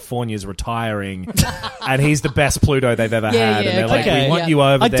in California is retiring and he's the best Pluto they've ever Yeah, had. yeah, And they're like, okay. we want Yeah. you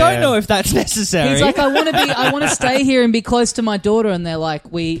over I there. don't know if that's necessary. He's like, I want to stay here and be close to my daughter, and they're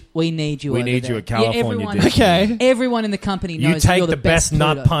like, we need you. We over need there. you at California everyone, Disney. Okay. everyone in the company knows You take you're the best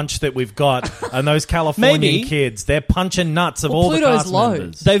Pluto. nut punch that we've got, and those Californian Maybe. kids, they're punching nuts of Well, all the Pluto's cast low.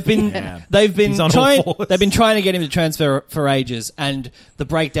 members. They've been Yeah. they've been He's on all trying fours. they've been trying to get him to transfer for ages, and the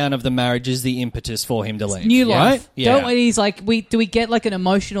breakdown of the marriage is the impetus for him to leave. New life. Right? Yeah. Don't we? He's like, do we get like an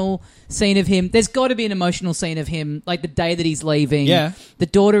emotional scene of him? There's got to be an emotional scene of him, like the day that he's leaving. Yeah. The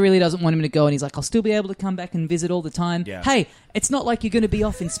daughter really doesn't want him to go, and he's like, I'll still be able to come back and visit all the time. Yeah. Hey, it's not like you're going to be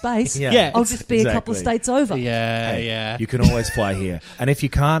off in space. Yeah. I'll just be a couple of Exactly. states over. Yeah, Hey, yeah. You can always fly here. And if you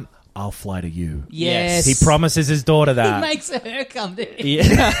can't, I'll fly to you. Yes. He promises his daughter He that. makes her come to him.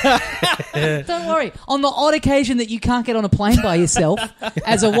 Yeah. Don't worry. On the odd occasion that you can't get on a plane by yourself,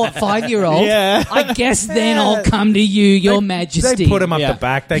 as a 5-year-old, Yeah. I guess then I'll come to you, Your Majesty. They put him up Yeah. the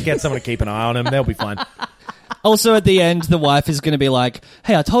back. They get someone to keep an eye on him. They'll be fine. Also, at the end, the wife is going to be like,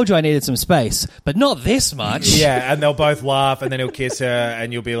 "Hey, I told you I needed some space, but not this much." Yeah, and they'll both laugh, and then he'll kiss her,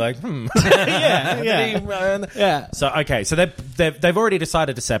 and you'll be like, Yeah. So okay, so they've already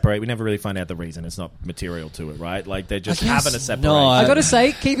decided to separate. We never really find out the reason. It's not material to it, right? Like they're just I guess having a separation. not. I got to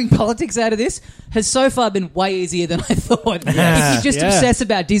say, keeping politics out of this has so far been way easier than I thought. If you just Yeah. obsess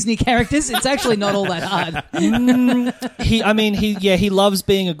about Disney characters, it's actually not all that hard. He loves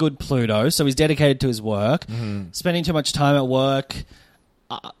being a good Pluto, so he's dedicated to his work. Spending too much time at work.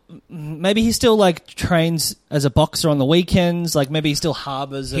 Maybe he still like trains as a boxer on the weekends. Like maybe he still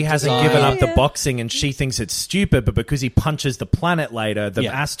harbors. He hasn't given up the boxing, and she thinks it's stupid. But because he punches the planet later, the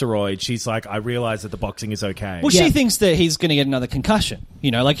asteroid, she's like, I realize that the boxing is okay. Well, Yeah. she thinks that he's going to get another concussion.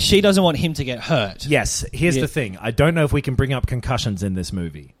 You know, like she doesn't want him to get hurt. Yes. Here's the thing. I don't know if we can bring up concussions in this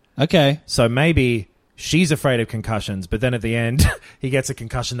movie. Okay. So maybe she's afraid of concussions, but then at the end, he gets a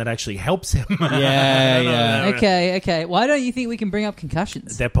concussion that actually helps him. Yeah. Okay. Why don't you think we can bring up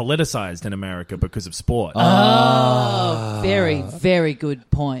concussions? They're politicized in America because of sport. Oh, very, very good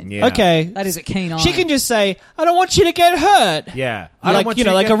point. Yeah. Okay. That is a keen eye. She can just say, "I don't want you to get hurt." Yeah. I don't Like want you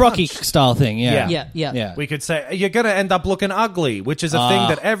know, to like get a Rocky punched. style thing. Yeah. Yeah. We could say, you're going to end up looking ugly, which is a thing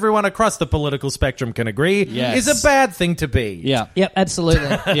that everyone across the political spectrum can agree Yes. is a bad thing to be. Yeah. Yep, absolutely.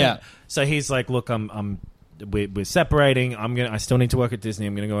 Yeah. So he's like, look, we're separating. I still need to work at Disney.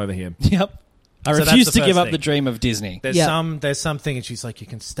 I'm going to go over here. Yep. I So that's refuse the to give first up thing. the dream of Disney. There's something, and she's like, you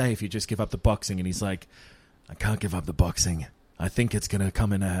can stay if you just give up the boxing. And he's like, I can't give up the boxing. I think it's going to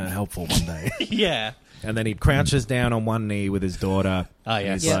come in helpful one day. Yeah. And then he crouches down on one knee with his daughter. Oh, and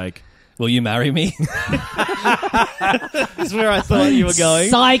yes. he's Yeah. like, Will you marry me? That's where I thought you were going.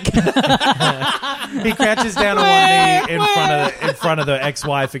 Psych. he crouches down on one knee in front of the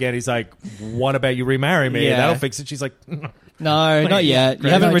ex-wife again. He's like, what about you remarry me? Yeah. That'll fix it. She's like, No, not yet. You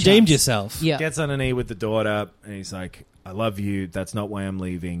Great. haven't No redeemed chance. yourself. Yeah. gets on a knee with the daughter, and he's like, I love you. That's not why I'm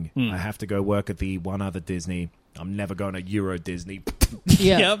leaving. I have to go work at the one other Disney. I'm never going to Euro Disney.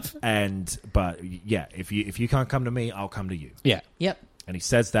 Yeah. Yep. But yeah, if you can't come to me, I'll come to you. Yeah. Yep. And he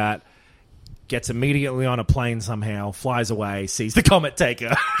says that, gets immediately on a plane somehow, flies away, sees the comet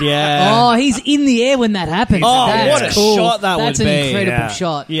taker. Yeah. Oh, he's in the air when that happens. Oh, That's what a cool. shot that That's would an be. incredible Yeah.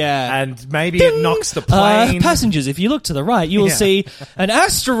 shot. Yeah. And maybe it knocks the plane. Passengers, if you look to the right, you will Yeah. see an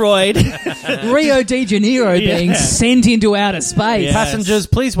asteroid. Rio de Janeiro being sent into outer space. Yeah. Passengers,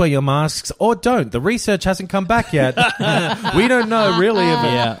 please wear your masks or don't. The research hasn't come back yet. We don't know really if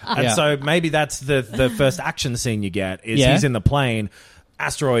it. Yeah, And yeah. so maybe that's the first action scene you get is Yeah. he's in the plane.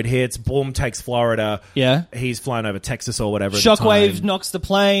 Asteroid hits, boom, takes Florida. Yeah. He's flying over Texas or whatever. at the Shockwave time. knocks the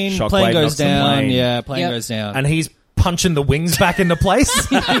plane. Shockwave Plane goes knocks the down. plane. Yeah, plane Yep. goes down. And he's punching the wings back into place.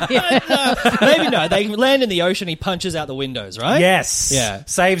 Maybe no. They land in the ocean. He punches out the windows, right? Yes. Yeah.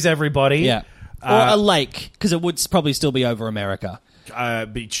 Saves everybody. Yeah. Or a lake, because it would probably still be over America.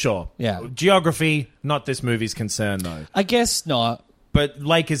 Sure. Yeah. Geography, not this movie's concern though. I guess not. But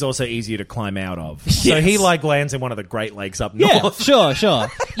lake is also easier to climb out of. So Yes. he lands in one of the Great Lakes up Yeah, north. sure.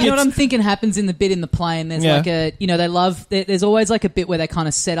 You know what I'm thinking happens in the bit in the plane? There's Yeah. like there's always like a bit where they kind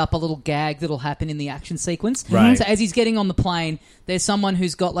of set up a little gag that'll happen in the action sequence. Right. So as he's getting on the plane, there's someone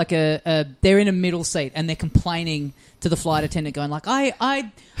who's got like they're in a middle seat and they're complaining to the flight attendant going like,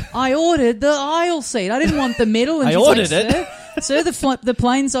 I ordered the aisle seat. I didn't want the middle. And I she's ordered like, it. Sir, the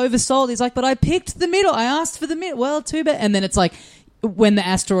plane's oversold. He's like, but I picked the middle. I asked for the middle. Well, too bad. And then it's like, when the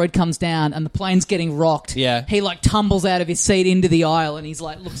asteroid comes down and the plane's getting rocked, Yeah. he like tumbles out of his seat into the aisle and he's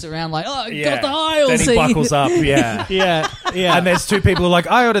like looks around like, oh, I got the aisle Then seat. he buckles up, yeah. Yeah, yeah. And there's two people who are like,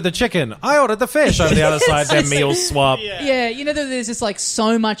 I ordered the chicken, I ordered the fish. Over the other side, their meals swap. Yeah, you know, there's just like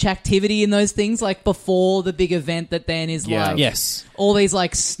so much activity in those things, like before the big event that then is Yeah. like, Yes. all these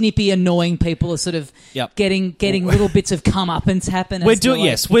like snippy, annoying people are sort of Yep. getting little bits of comeuppance happen. We're as to, doing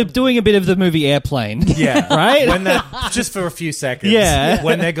like, we're doing a bit of the movie Airplane. Yeah. Right? When they're, just for a few seconds. Yeah.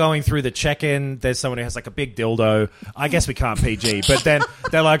 When they're going through the check-in, there's someone who has like a big dildo. I guess we can't PG, but then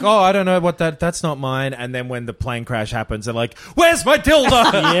they're like, oh, I don't know what that's not mine. And then when the plane crash happens, they're like, where's my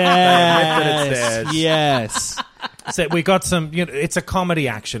dildo? Yes. Yes. So we got some, it's a comedy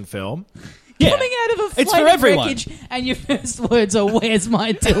action film. Yeah. coming out of a It's for floating everyone. wreckage, and your first words are, "Where's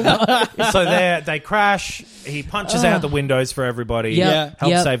my dildo?" So they crash. He punches out the windows for everybody. Yep.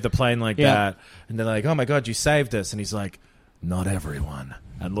 Helps Yep. save the plane like Yep. that. And they're like, oh my God, you saved us. And he's like, not everyone.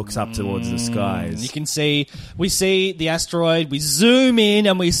 And looks up towards the skies. You can see, we see the asteroid, we zoom in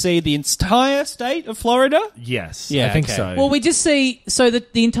and we see the entire state of Florida. Yes. Yeah, I think okay. so. Well, we just see so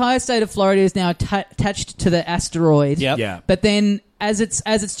that the entire state of Florida is now attached to the asteroid. Yep. Yeah. But then, as it's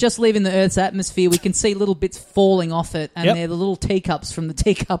just leaving the Earth's atmosphere, we can see little bits falling off it, and Yep. they're the little teacups from the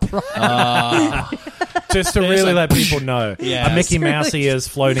teacup ride. Just to really let people know. Yeah. A Mickey Mouse ears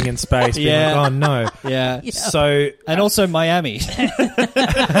floating in space. Being Yeah. like, oh no. Yeah. So And also Miami.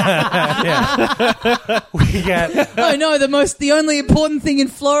 we get... Oh no, the only important thing in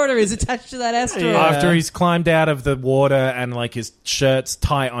Florida is attached to that asteroid. After he's climbed out of the water and like his shirt's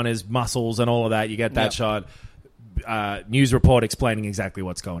tight on his muscles and all of that, you get that Yep. shot. News report explaining exactly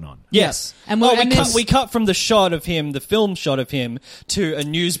what's going on. Yes. And we cut from the shot of him, the film shot of him, to a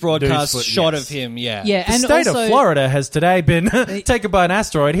news broadcast News foot- shot yes. of him. Yeah. Yeah, The and state also, of Florida has today been taken by an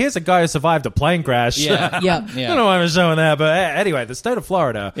asteroid. Here's a guy who survived a plane crash. Yeah. Yeah. I don't know why I'm showing that, but anyway, the state of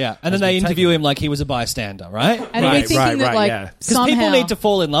Florida. Yeah. And has then they been interview taken. him like he was a bystander, right? And we're thinking that like yeah. Because somehow people need to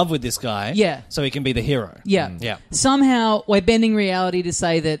fall in love with this guy. Yeah. So he can be the hero. Yeah. Yeah. Somehow we're bending reality to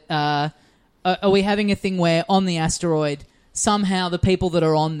say that are we having a thing where on the asteroid somehow the people that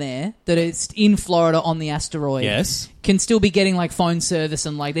are on there, that is in Florida on the asteroid, Yes. can still be getting like phone service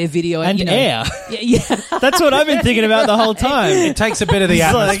and like their video And air. Yeah. That's what I've been thinking about the whole time. It takes a bit of the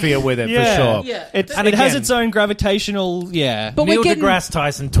It's like- atmosphere with it, Yeah. for sure. Yeah. It And has again- its own gravitational, But Neil we're getting deGrasse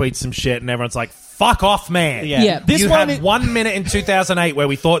Tyson tweets some shit, and everyone's like, fuck off, man. Yeah. Yeah. This you one had 1 minute in 2008 where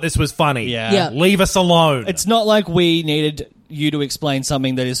we thought this was funny. Yeah. Yeah. Leave us alone. It's not like we needed you to explain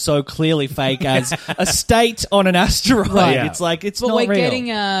something that is so clearly fake as a state on an asteroid. Right. Yeah. It's like, it's But not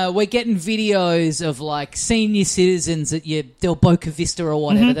real. we're getting videos of like senior citizens at your Del Boca Vista or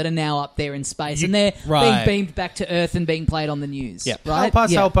whatever that are now up there in space, and they're Right. being beamed back to Earth and being played on the news. Yeah. Right? Help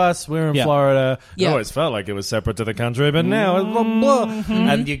us, Yeah. help us. We're in Yeah. Florida. Yeah. It always felt like it was separate to the country, but now it's blah, blah.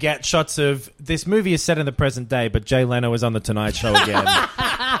 And you get shots of this movie is set in the present day, but Jay Leno is on the Tonight Show again.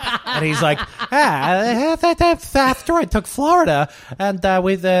 And he's like, the asteroid took Florida, and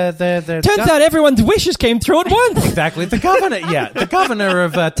with the Turns out everyone's wishes came true at once. exactly the governor. Yeah, the governor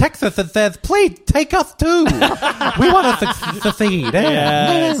of Texas says, "Please take us too. We want to succeed."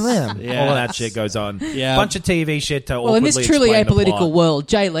 Yes. All of that shit goes on. Yeah. Bunch of TV shit to Well, in this truly explain the apolitical plot. world,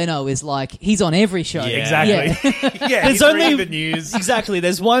 Jay Leno is like he's on every show. Yeah. Exactly. Yeah, There's he's only reading the news. Exactly.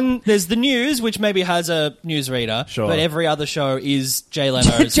 There's the news, which maybe has a newsreader, Sure. but every other show is Jay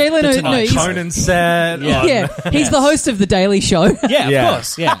Leno's Jay Leno, The Tonight no, Show. he's, Conan's Conan set. Yeah, he's the host of The Daily Show. Yeah, Yeah. of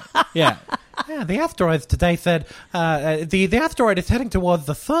course. Yeah. Yeah, the asteroids today said the asteroid is heading towards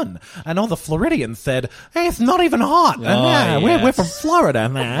the sun, and all the Floridians said, "Hey, it's not even hot." And, we're yes. from Florida,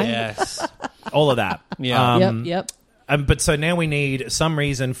 man. Yes. All of that. Yeah. Yep. But so now we need some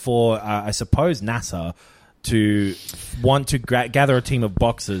reason for, I suppose, NASA to want to gather a team of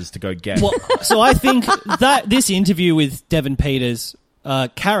boxers to go get. Well, so I think that this interview with Devin Peters'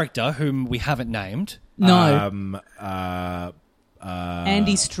 character, whom we haven't named, No.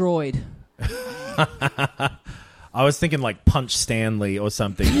 Andy Stroid. I was thinking like Punch Stanley or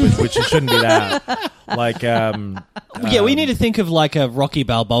something, which it shouldn't be that. Like, yeah, we need to think of like a Rocky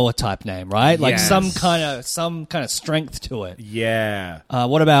Balboa type name, right? Like Yes. some kind of strength to it. yeah,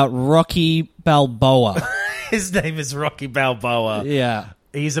 What about Rocky Balboa? his name is Rocky Balboa. Yeah.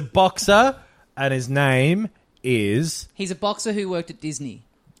 He's a boxer, and his name is. He's a boxer who worked at Disney.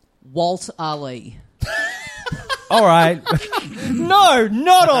 Walt Ali. All right. No,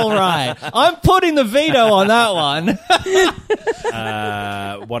 not all right. I'm putting the veto on that one.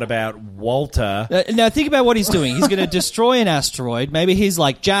 What about Walter? Now think about what he's doing. He's going to destroy an asteroid. Maybe he's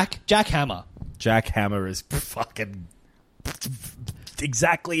like Jack Hammer. Jack Hammer is fucking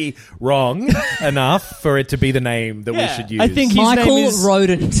exactly wrong enough for it to be the name that we should use. I think his Michael name is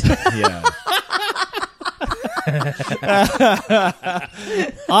Rodent. Yeah.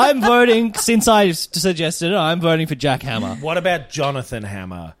 I'm voting, since I suggested it, I'm voting for Jack Hammer. What about Jonathan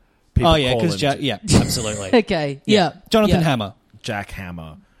Hammer? People Oh, yeah, call because him Jack... Yeah, absolutely. Okay. Yeah. Jonathan Yeah. Hammer. Jack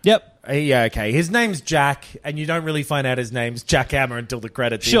Hammer. Yep. Yeah, okay. His name's Jack, and you don't really find out his name's Jack Hammer until the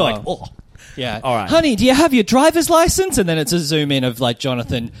credits. Sure. You're like, oh. Yeah. All right. Honey, do you have your driver's license? And then it's a zoom in of like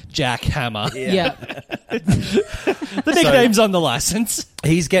Jonathan Jack Hammer. Yeah. The nickname's on the license.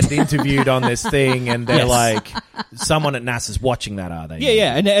 He's getting interviewed on this thing, and they're Yes. like, someone at NASA's watching that, are they?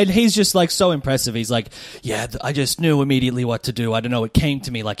 Yeah. And he's just like so impressive. He's like, I just knew immediately what to do. I don't know. It came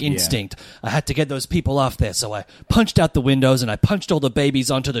to me like instinct. I had to get those people off there. So I punched out the windows and I punched all the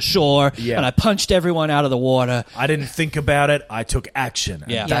babies onto the shore and I punched everyone out of the water. I didn't think about it. I took action.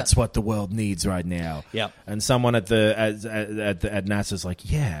 And Yeah. that's what the world needs right now. Yep. And someone at NASA's like,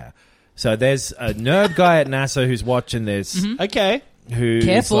 yeah. So there's a nerd guy at NASA who's watching this. Okay. Who's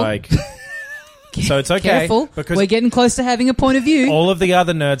Careful. like, so it's okay Careful. because We're getting close to having a point of view. all of the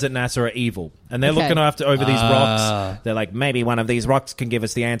other nerds at NASA are evil, and they're Okay. looking over these rocks. They're like, maybe one of these rocks can give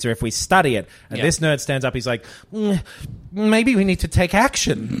us the answer if we study it. And Yeah. this nerd stands up. He's like, maybe we need to take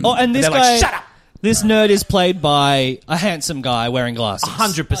action. Oh, and this they're guy, like, shut up. this nerd is played by a handsome guy wearing glasses.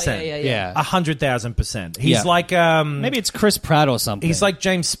 100%. Yeah. 100,000%. He's Yeah. like, Maybe it's Chris Pratt or something. he's like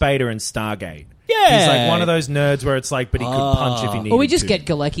James Spader in Stargate. Yeah. He's like one of those nerds where it's like, but he could punch if he needed Or we just to. get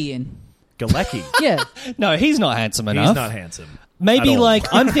Galecki in. Galecki. Yeah. No, he's not handsome enough. He's not handsome. Maybe at all. like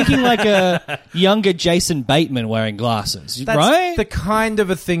I'm thinking like a younger Jason Bateman wearing glasses, That's right? the kind of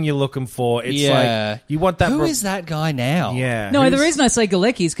a thing you're looking for. It's Yeah. like you want that. Who is that guy now? Yeah. No, the who's- reason I say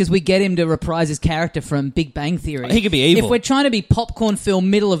Galecki is because we get him to reprise his character from Big Bang Theory. He could be evil. If we're trying to be popcorn film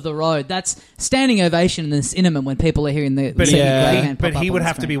middle of the road, that's standing ovation in the cinema when people are hearing the But, second yeah. Grey Man pop but up he on would the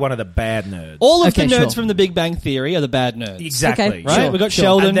have to screen. be one of the bad nerds. All of Okay, the nerds sure. from The Big Bang Theory are the bad nerds. Exactly. Okay, Right? sure. We got Sure.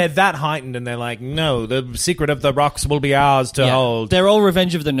 Sheldon. And they're that heightened, and they're like, no, the secret of the rocks will be ours to Yeah. hold. They're all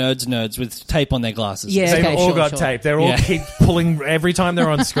Revenge of the Nerds with tape on their glasses. Yeah. They've Okay, all sure, got sure. tape. They're all Yeah. keep pulling every time they're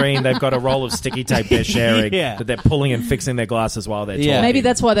on screen. They've got a roll of sticky tape they're sharing Yeah. that they're pulling and fixing their glasses while they're Yeah. talking. Maybe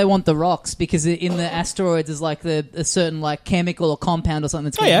that's why they want the rocks, because in the asteroids is like a certain like chemical or compound or something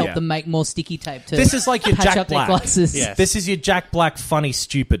that's going to yeah. help Yeah. them make more sticky tape to This is like your patch Jack up Black. their glasses. Yeah. This is your Jack Black funny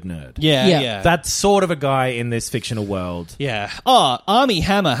stupid nerd. Yeah, Yeah. yeah. That's sort of a guy in this fictional world. Yeah. Oh, Army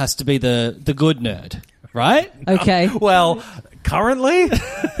Hammer has to be the good nerd, right? Okay. Well, currently,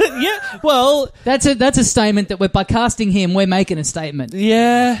 Yeah. Well, That's a statement that by casting him, we're making a statement.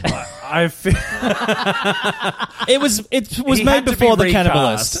 yeah. I feel It was he made had to before be the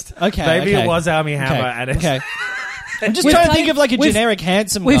Cannibalist. recast. Okay. Maybe okay. it was Army Hammer, Okay. and it's, Okay. I'm just We've trying to cut think him- of like a we've- generic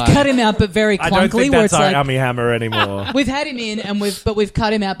handsome We've guy. cut him out, but very I don't clunkily. think Where that's it's like Army Hammer anymore. we've had him in, and we've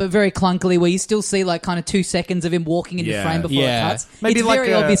cut him out, but very clunkily, where you still see like kind of 2 seconds of him walking into Yeah. frame before Yeah. it cuts. Maybe it's like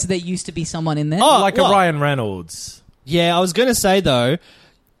very a- obvious that there used to be someone in there. Oh, Like well, a Ryan Reynolds. Yeah, I was going to say though,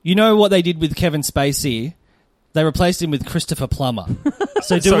 you know what they did with Kevin Spacey? They replaced him with Christopher Plummer.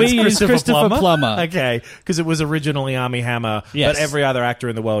 So do we it's use Christopher Plummer? Okay, because it was originally Army Hammer, Yes. but every other actor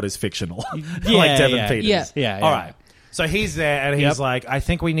in the world is fictional. Yeah, like Devin yeah. Peters. Yeah. Yeah, All yeah. right. So he's there, and he's Yep. like, I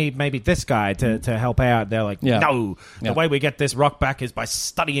think we need maybe this guy to help out. They're like, Yeah. no. The Yep. way we get this rock back is by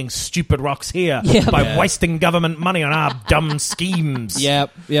studying stupid rocks here, Yeah. by Yeah. wasting government money on our dumb schemes.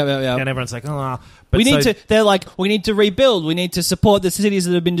 Yep. And everyone's like, oh. We need to. They're like, we need to rebuild. We need to support the cities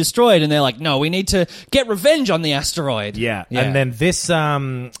that have been destroyed. And they're like, no, we need to get revenge on the asteroid. Yeah. And then this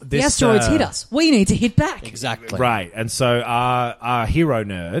the asteroids hit us. We need to hit back. Exactly. Right. And so our hero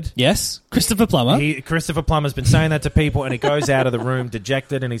nerd. Yes, Christopher Plummer. Christopher Plummer's been saying that to people, and he goes out of the room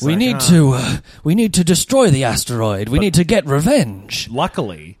dejected, and he's we need to destroy the asteroid. We need to get revenge.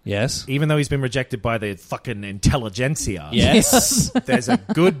 Luckily, yes, even though he's been rejected by the fucking intelligentsia, yes, there's a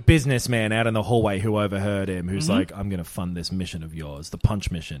good businessman out in the hallway who overheard him, who's like, I'm going to fund this mission of yours, the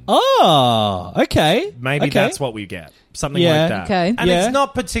punch mission. Oh, okay. Maybe that's what we get. Something like that. Okay. And it's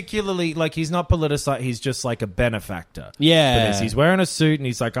not particularly, like, he's not politicized, he's just like a benefactor. Yeah. For this. He's wearing a suit, and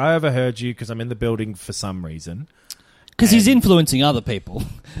he's like, I overheard you because I'm in the building for some reason. Because he's influencing other people.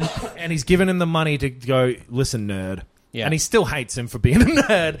 And he's giving him the money to go, listen, nerd. Yeah. And he still hates him for being a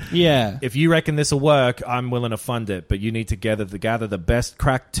nerd. Yeah. If you reckon this will work, I'm willing to fund it, but you need to gather the best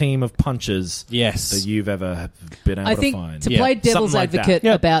crack team of punchers that you've ever been able to find. I think to play devil's advocate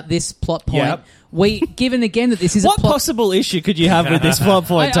about this plot point, given again that this is what a plot... possible issue could you have with this plot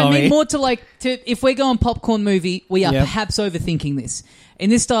point, Tommy? I mean more to if we're going popcorn movie, we are perhaps overthinking this. In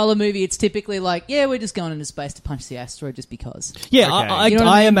this style of movie, it's typically like, we're just going into space to punch the asteroid just because. Yeah, okay.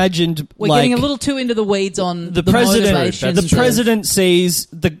 I imagined we're getting a little too into the weeds on the president. motivation. The president sees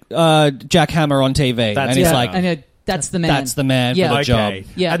the jackhammer on TV, and he's like, "That's the man. That's the man for the job."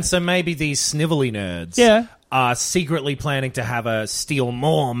 Yeah, and so maybe these snivelly nerds, are secretly planning to have a steal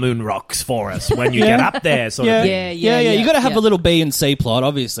more moon rocks for us when you get up there. Sort of thing. Yeah. You got to have a little B and C plot,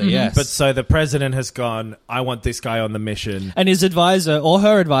 obviously. Mm-hmm. Yes, but so the president has gone, I want this guy on the mission, and his advisor or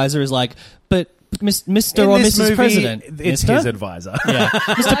her advisor is like, but Mr. or Mrs. movie, President. It's his advisor. Yeah.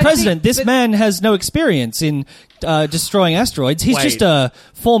 Mr. President, this man has no experience in destroying asteroids. He's just a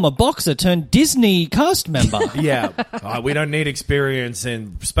former boxer turned Disney cast member. We don't need experience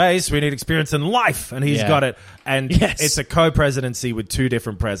in space. We need experience in life. And he's got it. And it's a co-presidency with two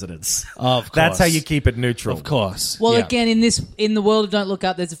different presidents. Of course. That's how you keep it neutral. Of course. Well, again, in the world of Don't Look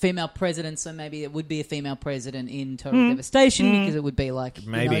Up, there's a female president, so maybe it would be a female president in Total Devastation because it would be like,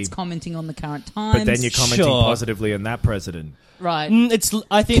 it's commenting on the current times. But then you're commenting positively on that president. Right.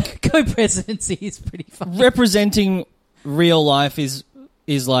 I think co-presidency is pretty fun. Representing real life is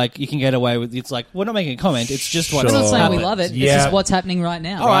like you can get away with. It's like we're not making a comment. It's just what's We're not saying happened. we love it. It's just what's happening right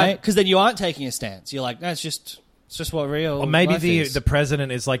now. All right, because then you aren't taking a stance. You're like, no, it's just what real. Or maybe life is. the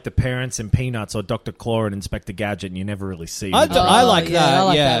president is like the parents in Peanuts or Dr. Claw and Inspector Gadget, and you never really see. I like that. I like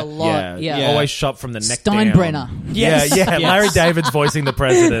that a lot. Yeah. Always shot from the neck Steinbrenner. down. Yes. Yeah. Larry David's voicing the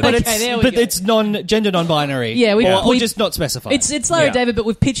president. But it's gender non-binary. Yeah, or just not specified. It's Larry David, but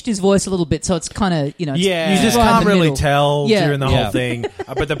we've pitched his voice a little bit, so it's kind of you just right can't really middle. tell during the whole thing.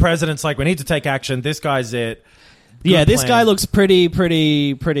 But the president's like, we need to take action. This guy's it. Good this plan. guy looks pretty good.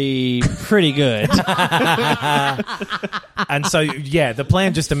 And so, the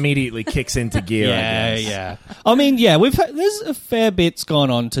plan just immediately kicks into gear. Yeah. I mean, there's a fair bit's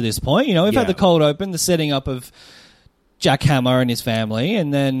gone on to this point. You know, we've had the cold open, the setting up of Jack Hammer and his family,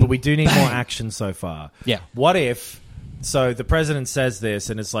 and then... But we do need more action so far. Yeah. What if... So the president says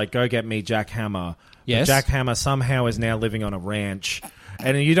this, and it's like, go get me Jack Hammer. Yes. But Jack Hammer somehow is now living on a ranch.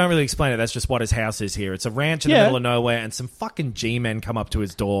 And you don't really explain it. That's just what his house is here. It's a ranch in the middle of nowhere, and some fucking G-men come up to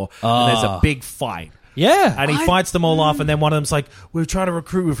his door, and there's a big fight. Yeah. And he fights them all off, and then one of them's like, we're trying to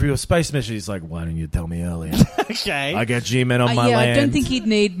recruit you for your space mission. He's like, why didn't you tell me earlier? Okay. I got G-men on my land. I don't think he'd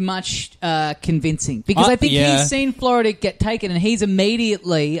need much convincing, because I think he's seen Florida get taken, and he's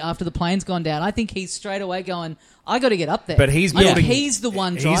immediately, after the plane's gone down, I think he's straight away going... I got to get up there. But he's building. He's the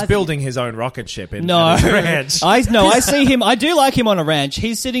one driving. He's building his own rocket ship in no his ranch. I see him. I do like him on a ranch.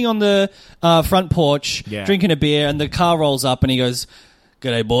 He's sitting on the front porch drinking a beer, and the car rolls up, and he goes,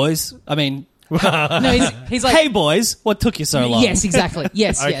 "G'day, boys." I mean. No, he's like, hey boys, what took you so long? Yes, exactly.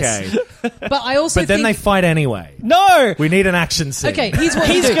 Yes, okay. Yes. But I also But then they fight anyway. No! We need an action scene. Okay, he's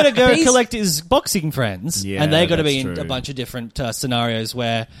going to go collect his boxing friends, and they're going to be in true. a bunch of different scenarios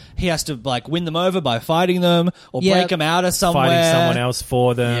where he has to like win them over by fighting them or break them out of somewhere. Fighting someone else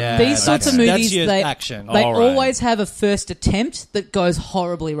for them. Yeah, These sorts of movies, action. They always have a first attempt that goes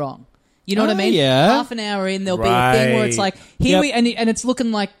horribly wrong. You know what I mean? Yeah. Half an hour in, there'll be a thing where it's like, and it's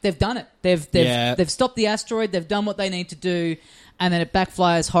looking like they've done it. They've stopped the asteroid. They've done what they need to do, and then it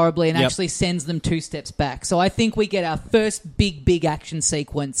backfires horribly and actually sends them 2 steps back. So I think we get our first big action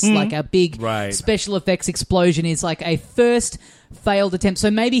sequence, like our big special effects explosion is like a first failed attempt.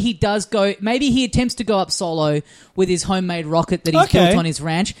 So maybe he attempts to go up solo with his homemade rocket that he's built on his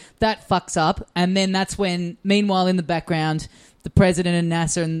ranch. That fucks up, and then that's when, meanwhile, in the background, the president and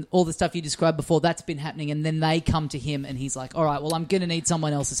NASA and all the stuff you described before, that's been happening, and then they come to him and he's like, all right, well, I'm going to need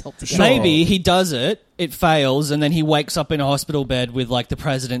someone else's help to get Maybe he does it, it fails, and then he wakes up in a hospital bed with like the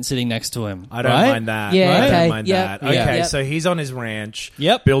president sitting next to him. I don't right? mind that. Yeah, I okay. don't mind Yep. that. Okay, Yep. so he's on his ranch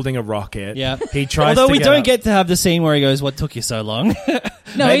Yep. building a rocket. Yeah. He tries Although to we get don't up. get to have the scene where he goes, "What took you so long?"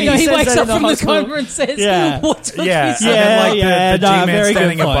 No, Maybe he says wakes that up in the from the hospital. coma and says, Yeah. what took Yeah, you and so then like yeah, the no, G-man very good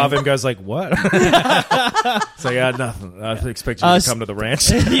standing point. above him goes like, "What?" So yeah, nothing. I expect you to come to the ranch.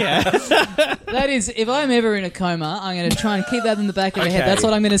 yeah. That is, if I'm ever in a coma, I'm going to try and keep that in the back of my head. Okay. That's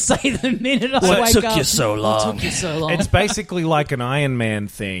what I'm going to say the minute I What wake took up. you so long? What took you so long? It's basically like an Iron Man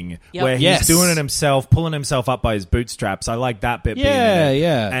thing Yep. where he's Yes. doing it himself, pulling himself up by his bootstraps. I like that bit. Yeah, being in it.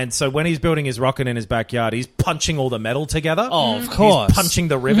 yeah. And so when he's building his rocket in his backyard, he's punching all the metal together. Oh, of course. He's punching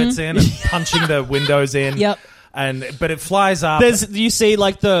the rivets in and punching the windows in. Yep. But it flies up. There's you see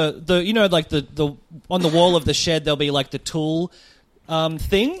like the you know like the on the wall of the shed there'll be like the tool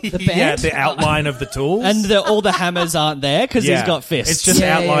thing. The band? Yeah, the outline of the tools. And all the hammers aren't there because he's got fists. It's just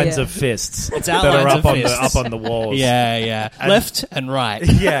Yeah, outlines yeah. of fists. It's that outlines are up of on fists. up on the walls. yeah. Left and right.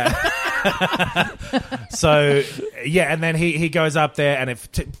 Yeah. So, yeah, and then he goes up there and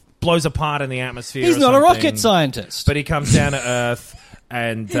it blows apart in the atmosphere. He's or not a something. rocket scientist. But he comes down to Earth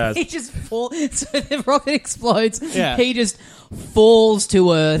and he just falls. So the rocket explodes. Yeah. He just falls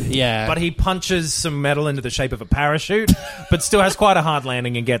to Earth. yeah. but he punches some metal into the shape of a parachute, but still has quite a hard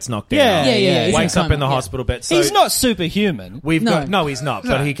landing and gets knocked down. Yeah, he's Wakes in up coma, in the yeah. hospital bed. So he's not superhuman. We've No. got no, he's not,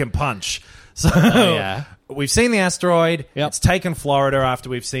 but he can punch. So yeah. we've seen the asteroid. Yep. It's taken Florida after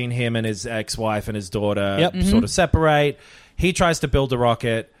we've seen him and his ex-wife and his daughter Yep. sort of separate. He tries to build a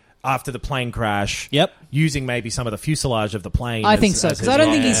rocket after the plane crash. Yep. Using maybe some of the fuselage of the plane. I think so, as because his I don't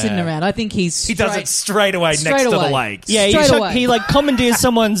think rocket. he's sitting around. I think he's He does it straight away next to the away. lake. Yeah, Straight away. he like commandeers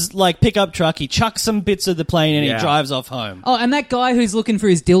someone's like pickup truck. He chucks some bits of the plane and Yeah. he drives off home. Oh, and that guy who's looking for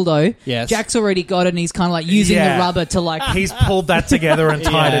his dildo, Yes. Jack's already got it, and he's kind of like using Yeah. the rubber to like. He's pulled that together and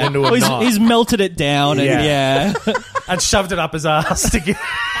tied it into a Well, knot. he's melted it down and Yeah. yeah. and shoved it up his ass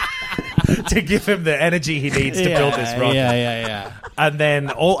to give him the energy he needs to build this rocket. Yeah. And then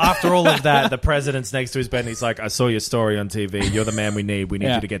after all of that, the president's next to his bed and he's like, I saw your story on TV. You're the man we need. We need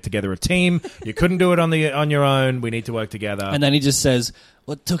Yeah. you to get together a team. You couldn't do it on your own. We need to work together. And then he just says,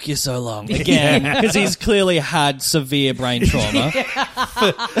 "What took you so long?" Again, because he's clearly had severe brain trauma.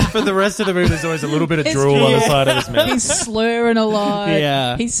 for the rest of the movie, there's always a little bit of drool on the side of his mouth. He's slurring a lot.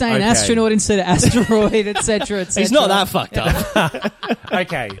 Yeah. He's saying Okay. astronaut instead of asteroid, etc., etc. He's not that fucked up.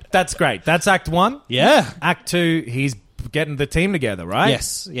 Okay, that's great. That's Act 1. Yeah. Act 2, he's getting the team together, right?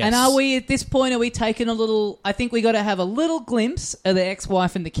 Yes. And are we at this point? Are we taking a little? I think we got to have a little glimpse of the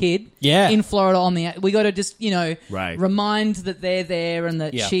ex-wife and the kid. Yeah. In Florida on the. We got to just Right. remind that they're there and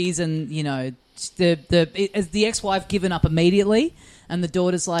that Yeah. she's and has the ex-wife given up immediately, and the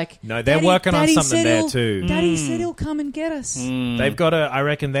daughter's like, No, they're "Daddy- working on Daddy something said there he'll- too. Daddy said he'll come and get us." They've got I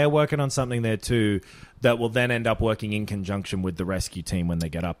reckon they're working on something there too that will then end up working in conjunction with the rescue team when they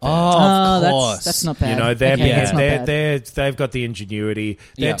get up there. Oh, of course. that's not bad. You know, they're, Okay, that's not bad. they've got the ingenuity.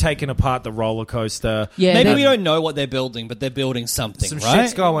 They're Yeah. taking apart the roller coaster. Yeah, Maybe they- we don't know what they're building, but they're building something. Some right?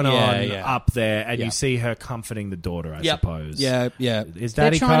 shit's going on Yeah. up there, and Yeah. you see her comforting the daughter, I Yep. suppose. Yeah. Is They're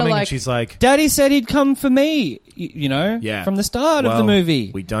Daddy trying to, coming? like- And she's like, Daddy said he'd come for me. yeah. from the start of the Well, movie.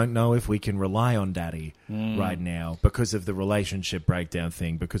 We don't know if we can rely on Daddy right now because of the relationship breakdown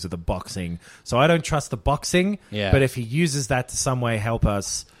thing, because of the boxing. So I don't trust the boxing, Yeah. but if he uses that to some way help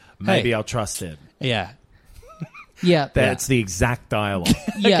us, maybe Hey. I'll trust him. Yeah. Yeah, That's the exact dialogue.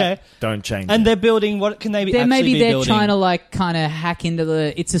 yeah. Okay. Don't change And it. they're building. What can they be? They're actually maybe be they're building? trying to like kind of hack into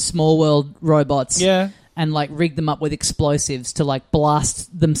the It's a Small World robots. Yeah. And like rig them up with explosives to like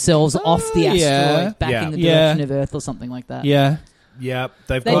blast themselves off the asteroid yeah. back Yeah. in the Yeah. direction of Earth or something like that. Yeah. Yep,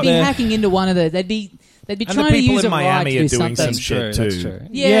 they've They'd got be their- hacking into one of the. They'd be and trying the to people use in a ride Miami to are do doing something. some shit That's too. true.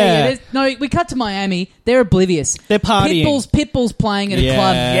 Yeah. No, we cut to Miami. They're oblivious. They're partying. Pitbull's playing at a Yeah.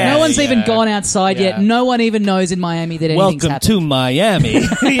 club. Yeah, No one's yeah. even gone outside Yeah. yet. No one even knows in Miami that anything's Welcome happened. to Miami.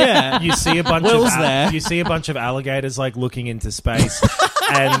 yeah. You see a bunch Will's of there. you see a bunch of alligators like looking into space,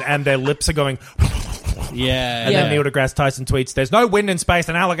 and their lips are going. Yeah. And Yeah. then Neil deGrasse Tyson tweets, "There's no wind in space,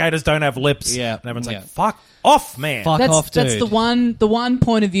 and alligators don't have lips." Yeah. And everyone's Yeah. like, "Fuck off, man." Fuck off, dude. That's the one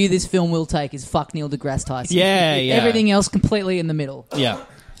point of view this film will take is fuck Neil deGrasse Tyson. Yeah, yeah. Everything else completely in the middle. Yeah.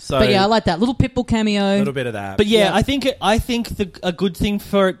 So But yeah, I like that little Pitbull cameo. a little bit of that. But yeah, Yeah. I think a good thing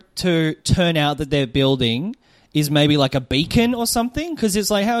for it to turn out that they're building is maybe like a beacon or something, because it's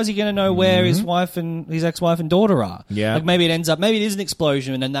like, how is he going to know where his wife and his ex-wife and daughter are? Yeah. Like maybe it is an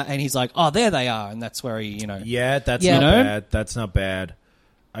explosion, and he's like, oh, there they are, and that's where he, yeah, that's Yeah. not You know? bad. That's not bad.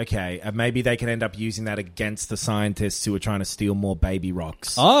 Okay, maybe they can end up using that against the scientists who are trying to steal more baby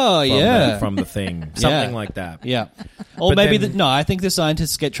rocks. Oh, from the thing. Something like that. Yeah. Or But maybe, then- I think the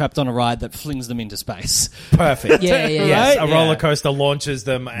scientists get trapped on a ride that flings them into space. Perfect. Yeah. Yes, Right? a roller coaster launches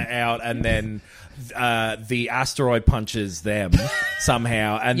them out, and then the asteroid punches them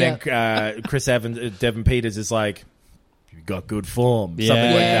somehow, and then Chris Evans, Devin Peters is like, "You got good form," something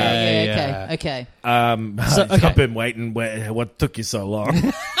like that. Yeah. Okay. I've been waiting. What took you so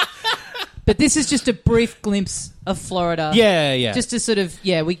long? But this is just a brief glimpse of Florida. Yeah. Just to sort of,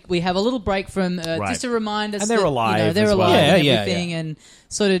 we have a little break from, just to remind us And they're that, alive they're as well. alive and Yeah, everything, and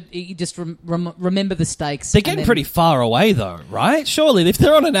sort of, you just remember the stakes. They're and getting then- pretty far away, though, right? Surely, if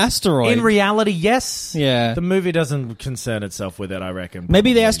they're on an asteroid. In reality, yes. Yeah. The movie doesn't concern itself with it, I reckon.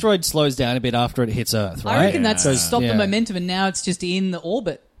 Maybe the probably. asteroid slows down a bit after it hits Earth, right? I reckon that's Yeah. stopped Yeah. the momentum, and now it's just in the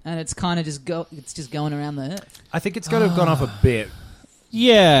orbit, and it's kind of just going around the Earth. I think it's got to have gone off a bit,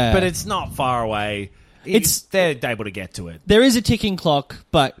 Yeah. but it's not far away. They're able to get to it. There is a ticking clock,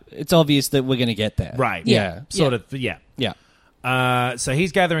 but it's obvious that we're going to get there. Right. Yeah. Sort of, yeah. Yeah. So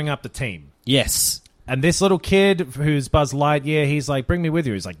he's gathering up the team. Yes. And this little kid who's Buzz Lightyear, he's like, bring me with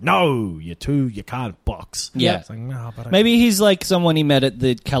you. He's like, no, you can't box. Yeah. It's like, no, but Maybe he's like someone he met at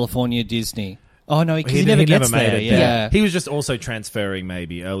the California Disney. Oh, no, because he never gets there. it. Yeah. He was just also transferring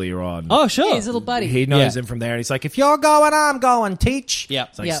maybe earlier on. Oh, sure. Yeah, his little buddy. He knows Yeah. him from there, and he's like, if you're going, I'm going, teach. Yeah.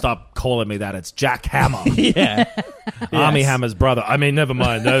 It's like, Yeah. stop calling me that. It's Jack Hammer. Yeah. Army Yes. Hammer's brother. I mean, never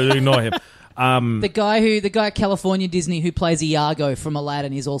mind. No, ignore him. The guy at California Disney who plays Iago from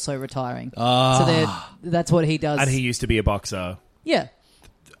Aladdin is also retiring. So that's what he does. And he used to be a boxer. Yeah.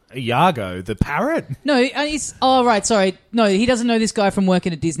 Iago, the parrot? No, he's... Oh, right, sorry. No, he doesn't know this guy from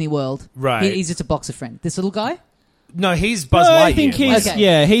working at Disney World. Right. He's just a boxer friend. This little guy? No, he's Buzz Lightyear. I think he's,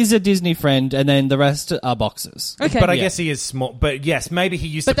 Okay. he's a Disney friend, and then the rest are boxers. Okay. But I Yeah. guess he is small. But yes, maybe he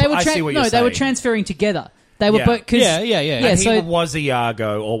used But to... they were I see what you're saying. they were transferring together. They were Yeah. both... Yeah. And he so... was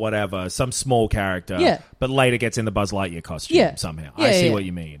Iago or whatever, some small character. Yeah. But later gets in the Buzz Lightyear costume Yeah. somehow. Yeah, I see yeah. what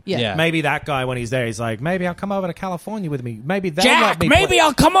you mean. Yeah. Yeah. Maybe that guy, when he's there, he's like, maybe I'll come over to California with me. Maybe they'll Jack, let me maybe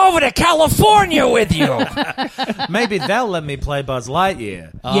I'll come over to California with you. maybe they'll let me play Buzz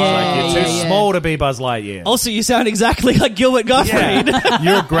Lightyear. Yeah, You're too yeah. small to be Buzz Lightyear. Also, you sound exactly like Gilbert Gottfried. Yeah.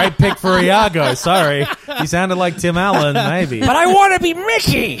 You're a great pick for Iago. Sorry. You sounded like Tim Allen, maybe. But I want to be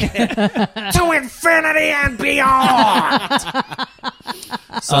Mickey. to infinity and beyond.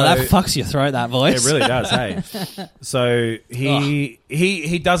 So that fucks your throat, that voice. It really does, hey. So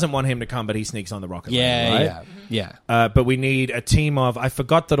he doesn't want him to come, but he sneaks on the rocket. Yeah. But we need a team of... I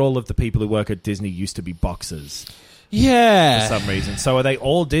forgot that all of the people who work at Disney used to be boxers Yeah. for some reason. So are they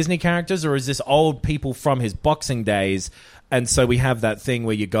all Disney characters, or is this old people from his boxing days? And so we have that thing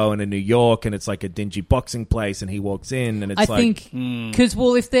where you go into New York and it's like a dingy boxing place, and he walks in and it's I think... Hmm. Because,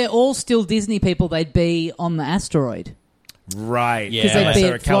 well, if they're all still Disney people, they'd be on the asteroid. right. Yeah. 'Cause they'd Unless be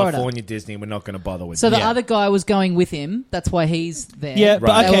they're at at Florida. California Disney, we're not going to bother with So the that. other guy was going with him. That's why he's there. Yeah, Right.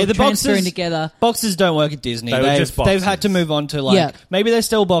 but They okay, were the transferring boxers together. Boxers don't work at Disney. They were just They've had to boxers. move on to like Yeah. maybe they're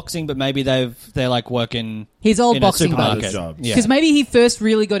still boxing, but maybe they're like working. His old in a boxing supermarket. buddies. Jobs. Yeah. Because maybe he first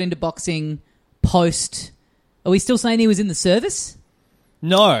really got into boxing post... Are we still saying he was in the service?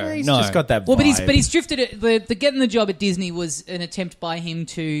 No, He's no. just got that vibe. Well, but he's drifted it. The getting the job at Disney was an attempt by him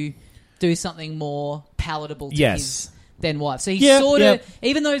to do something more palatable to Yes. his then wife. So he's Yeah, sort of, yeah.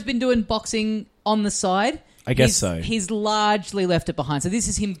 even though he's been doing boxing on the side, I guess he's, so. He's largely left it behind. So this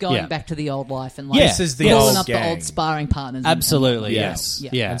is him going Yeah. back to the old life and like Yeah. This is the calling old up the gang. old sparring partners. Absolutely, Yeah. yes. Yeah.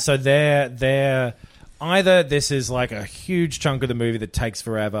 Yeah. And so they're either this is like a huge chunk of the movie that takes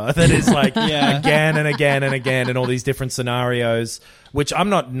forever, that is like Yeah. again and again and again in all these different scenarios, which I'm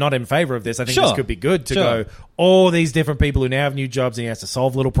not in favor of this. I think Sure. this could be good to Sure. go all these different people who now have new jobs, and he has to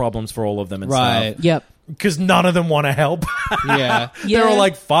solve little problems for all of them and Right. stuff. Yep. Because none of them want to help. Yeah. They're all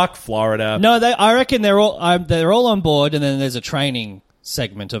like, fuck Florida. No, I reckon they're all on board, and then there's a training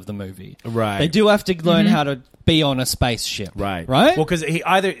segment of the movie. Right. They do have to learn how to be on a spaceship. Right. Right. Well, because he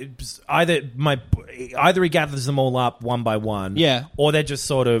either he gathers them all up one by one. Yeah. Or they're just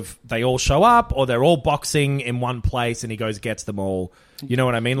sort of, they all show up, or they're all boxing in one place and he goes gets them all. You know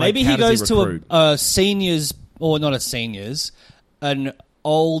what I mean? Like, Maybe how he does goes to recruit? a seniors, or not a seniors, an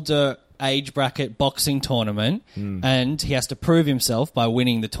older age bracket boxing tournament, and he has to prove himself by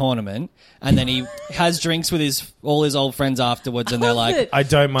winning the tournament, and then he has drinks with all his old friends afterwards, and they're love like, it. I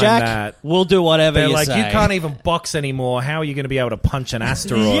don't mind Jack, that. we'll do whatever They're you like, say. you can't even box anymore. How are you going to be able to punch an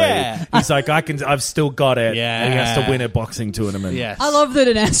asteroid? Yeah. He's like, I've still got it. Yeah. And he has to win a boxing tournament. Yes. I love that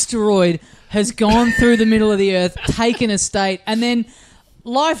an asteroid has gone through the middle of the Earth, taken a state, and then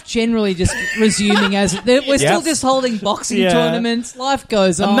life generally just resuming as we're still just holding boxing tournaments. Life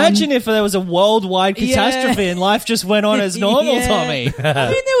goes on. Imagine if there was a worldwide catastrophe and life just went on as normal, Tommy. I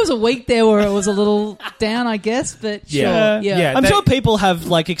mean, there was a week there where it was a little down, I guess, but sure. Yeah. I'm sure people have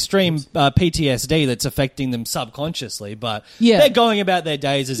like extreme PTSD that's affecting them subconsciously, but they're going about their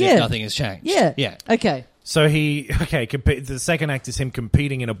days as if nothing has changed. Yeah. Okay. So the second act is him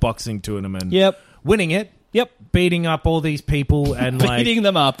competing in a boxing tournament. Yep. Winning it. Yep, beating up all these people and beating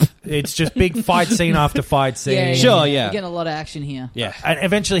them up. It's just big fight scene after fight scene. Sure, You're getting a lot of action here. Yeah. And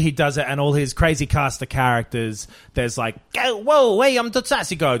eventually he does it, and all his crazy cast of characters, there's like, whoa, hey, I'm the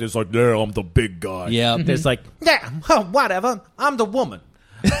sassy guy. There's like, yeah, I'm the big guy. Yeah. There's like, whatever, I'm the woman.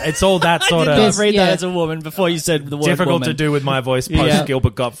 It's all that sort I of... did not read that as a woman before you said the word difficult woman. to do with my voice post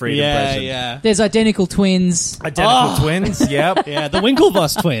Gilbert Gottfried impression. Yeah. There's identical twins. Identical twins, yep. Yeah, the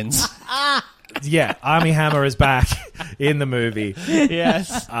Winklevoss twins. Yeah, Armie Hammer is back in the movie.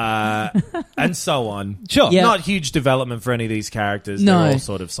 Yes. And so on. Sure. Yeah. Not huge development for any of these characters. No. They're all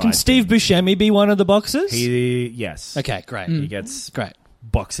sort of side. Can Steve Buscemi be one of the boxers? Yes. Okay, great. He gets Great.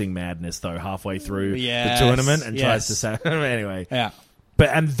 boxing madness, though, halfway through Yes, the tournament and yes. tries to say... Anyway. Yeah.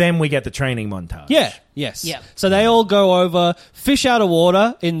 And then we get the training montage. Yeah. Yes. Yep. So they all go over, fish out of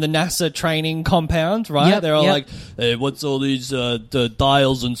water in the NASA training compound, right? Yep, They're all yep. like, hey, what's all these the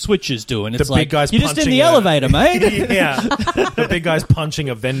dials and switches doing? It's The like, big guy's you're just in punching the elevator, mate. Yeah. The big guy's punching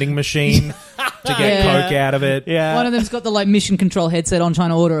a vending machine to get Coke out of it. Yeah. One of them's got the mission control headset on, trying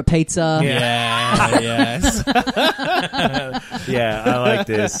to order a pizza. Yeah. Yes. Yeah, I like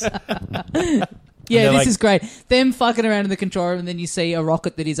this. Yeah, this like- is great. Them fucking around in the control room, and then you see a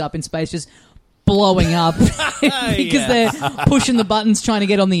rocket that is up in space just blowing up because they're pushing the buttons trying to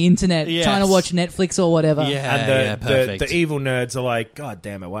get on the internet, Yes. trying to watch Netflix or whatever. And perfect. the evil nerds are like, God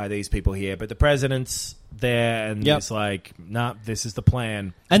damn it, why are these people here? But the president's there, and it's like, nah, this is the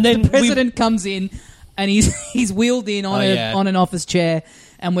plan. And then The president comes in, and he's wheeled in on on an office chair,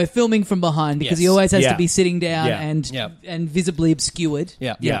 and we're filming from behind because he always has to be sitting down and visibly obscured.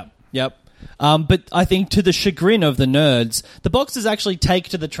 Yep. But I think to the chagrin of the nerds, the boxers actually take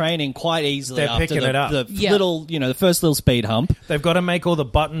to the training quite easily. They're after picking it up. the little, the first little speed hump. They've got to make all the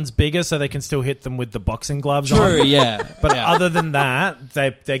buttons bigger so they can still hit them with the boxing gloves on. True, yeah. But other than that,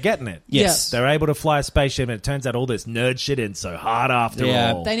 they're getting it. Yes. They're able to fly a spaceship, and it turns out all this nerd shit isn't so hard after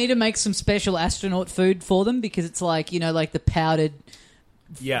all. They need to make some special astronaut food for them because it's like, like the powdered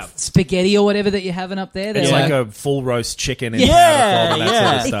spaghetti or whatever that you're having up there. It's They're like a full roast chicken in Yeah, powder form and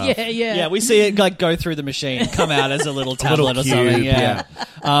that sort of stuff. Yeah, we see it like go through the machine, come out as a little tablet or cube, something. Yeah.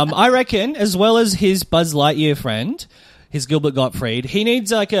 I reckon, as well as his Buzz Lightyear friend, his Gilbert Gottfried, he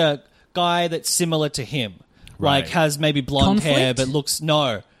needs like a guy that's similar to him, like has maybe blonde hair but looks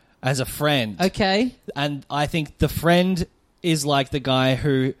as a friend. Okay. And I think the friend is like the guy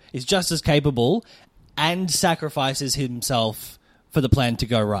who is just as capable and sacrifices himself for the plan to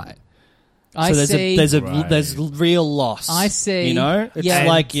go right. There's real loss. I see. It's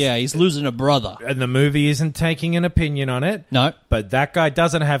like he's losing a brother. And the movie isn't taking an opinion on it. No. But that guy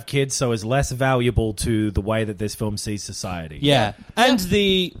doesn't have kids, so is less valuable to the way that this film sees society. Yeah. And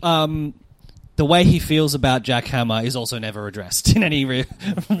the way he feels about Jack Hammer is also never addressed in any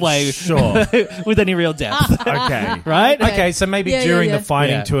way. Sure. With any real depth. Okay. Right? Okay, so maybe during the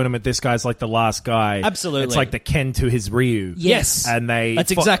fighting tournament, this guy's like the last guy. Absolutely. It's like the Ken to his Ryu. Yes. And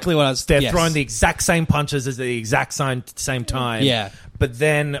that's exactly what I was... They're throwing the exact same punches at the exact same time. Yeah. But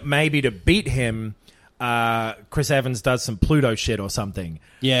then maybe to beat him... Chris Evans does some Pluto shit or something.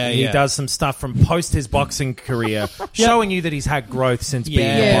 He does some stuff from post his boxing career, showing you that he's had growth since being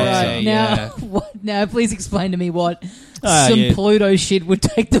a boxer. Right. Now, please explain to me what some Pluto shit would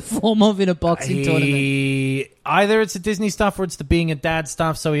take the form of in a boxing tournament. Either it's the Disney stuff or it's the being a dad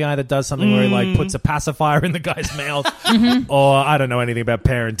stuff, so he either does something where he like puts a pacifier in the guy's mouth, or I don't know anything about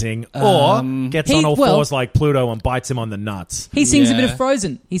parenting, or gets on all fours like Pluto and bites him on the nuts. He sings a bit of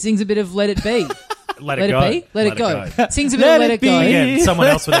Frozen. He sings a bit of Let It Be. Let it go. Be? Let it go. Sings a bit of Let It Go. Again, someone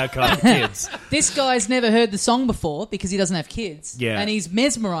else without kids. This guy's never heard the song before because he doesn't have kids. Yeah. And he's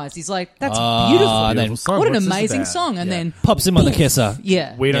mesmerised. He's like, that's beautiful. What an amazing song. And then... pops him on the kisser.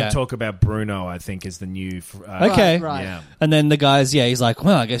 Yeah. We don't talk about Bruno, I think, is the new... okay. Right. Yeah. And then the guys, he's like,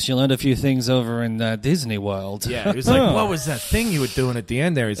 well, I guess you learned a few things over in Disney World. Yeah. He was like, what was that thing you were doing at the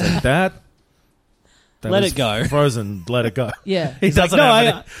end there? He's like, that let it go. Frozen, let it go. Yeah. He doesn't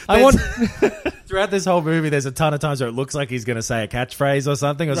like, I want... Throughout this whole movie, there's a ton of times where it looks like he's going to say a catchphrase or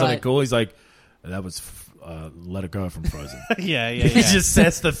something cool. He's like, that was let it go from Frozen. Yeah. He just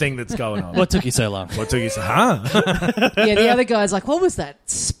says the thing that's going on. What took you so long? What took you so... Huh? Yeah, the other guy's like, what was that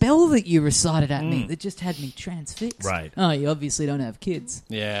spell that you recited at me that just had me transfixed? Right. Oh, you obviously don't have kids.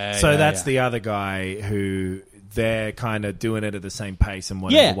 Yeah. So that's the other guy who they're kind of doing it at the same pace and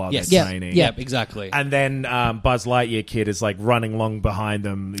whatever while they're training. Yep, exactly. And then Buzz Lightyear kid is like running along behind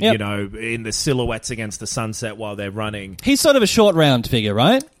them, Yep. you know, in the silhouettes against the sunset while they're running. He's sort of a short round figure,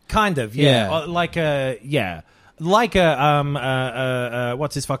 right? Kind of, yeah. Like a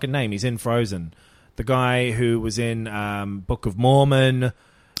what's his fucking name? He's in Frozen. The guy who was in Book of Mormon.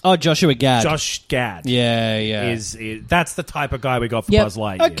 Oh, Joshua Gad. Josh Gad. Yeah. Is that's the type of guy we got for Buzz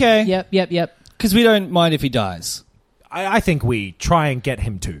Lightyear. Okay. Yep. Because we don't mind if he dies. I think we try and get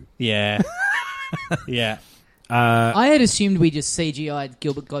him to. Yeah. Yeah. I had assumed we just CGI'd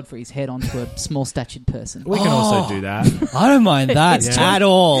Gilbert Godfrey's head onto a small-statured person. We can also do that. I don't mind that at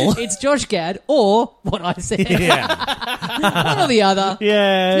all. It's Josh Gad or what I said. Yeah. One or the other.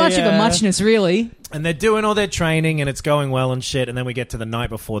 Yeah. Much of a muchness, really. And they're doing all their training and it's going well and shit, and then we get to the night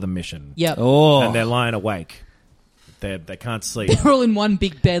before the mission. Yep. Oh. And they're lying awake. They can't sleep. They're all in one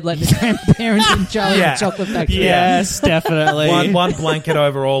big bed like the grandparents in Charlie and the Chocolate Factory. Yes, definitely. One blanket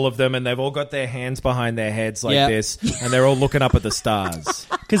over all of them, and they've all got their hands behind their heads like this, and they're all looking up at the stars.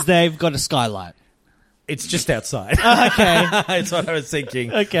 Because they've got a skylight. It's just outside. Okay. It's what I was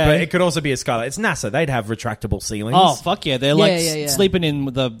thinking. Okay. But it could also be a skylight. It's NASA. They'd have retractable ceilings. Oh, fuck yeah. They're like Yeah. sleeping in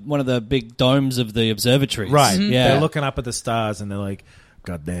one of the big domes of the observatories. Right. Yeah. They're looking up at the stars, and they're like,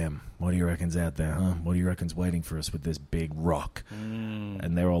 God damn, what do you reckon's out there, huh? What do you reckon's waiting for us with this big rock?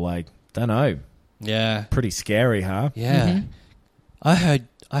 And they're all like, don't know. Yeah. Pretty scary, huh? Yeah. I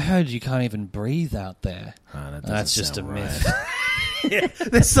heard you can't even breathe out there. Oh, that doesn't That's just a sound myth. right.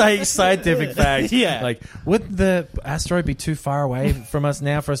 That's like scientific fact. Yeah. Like, would the asteroid be too far away from us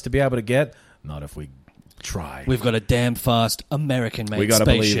now for us to be able to get? Not if we try. We've got a damn fast American-made We got to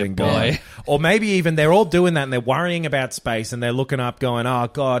believe spaceship, in God. boy. Or maybe even they're all doing that and they're worrying about space and they're looking up going, oh,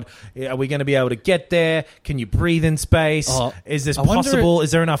 God, are we going to be able to get there? Can you breathe in space? Oh, Is this I wonder- possible?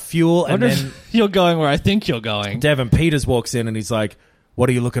 Is there enough fuel? I And wonder then if you're going where I think you're going. Devin Peters walks in and he's like, what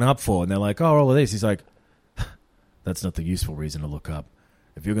are you looking up for? And they're like, oh, all of this. He's like, that's not the useful reason to look up.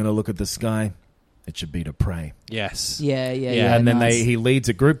 If you're going to look at the sky, it should be to pray. Yes. Yeah. And then nice. he leads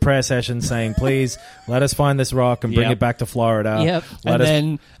a group prayer session saying, please, let us find this rock and bring Yep. it back to Florida. Yep. Let And us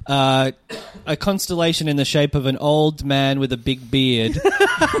then a constellation in the shape of an old man with a big beard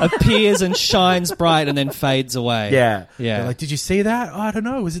appears and shines bright and then fades away. Yeah. Yeah. They're like, did you see that? Oh, I don't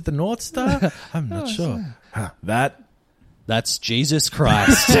know. Was it the North Star? I'm not sure. Huh. That's Jesus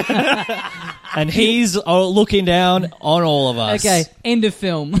Christ. And he's looking down on all of us. Okay, end of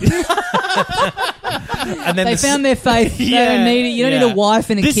film. And then They found their faith. They don't need it. You don't need a wife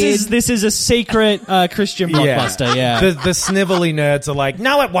and a kid. This is a secret Christian blockbuster, yeah. The snivelly nerds are like,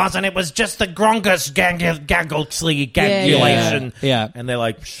 no, it wasn't. It was just the Grongus gangulation. Yeah. And they're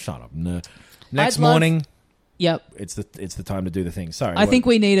like, shut up, nerd. Next I'd love- morning, Yep. it's the time to do the thing. Sorry. I think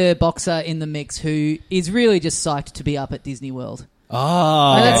we need a boxer in the mix who is really just psyched to be up at Disney World.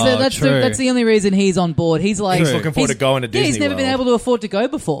 Oh, And true. that's the only reason he's on board. He's like He's looking forward to going to Yeah, Disney he's never been World. able to afford to go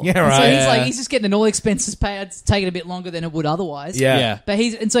before. Yeah, And right. so he's Yeah. like he's just getting an all expenses paid. It's taking a bit longer than it would otherwise. Yeah. Yeah. But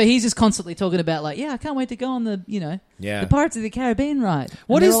he's just constantly talking about like, I can't wait to go on the Yeah. the Pirates of the Caribbean ride.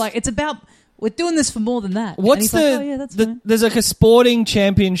 What and they is- were like? It's about we're doing this for more than that. And What's he's the, like, oh, yeah, that's fine. there's like a sporting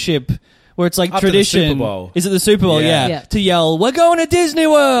championship where it's like Up to the tradition. Super Bowl. Is it the Super Bowl? Yeah. Yeah. To yell, we're going to Disney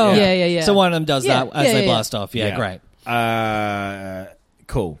World. Yeah. So one of them does Yeah, that as yeah, they yeah. blast off. Yeah, great.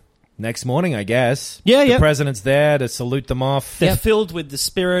 Cool. Next morning, I guess. Yeah, The yeah. president's there to salute them off. They're filled with the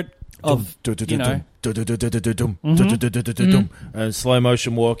spirit of, you know. Slow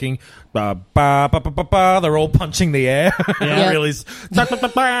motion walking. They're all punching the air. Yeah. Really. It's like a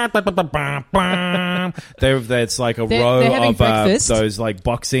They're row having of breakfast. those like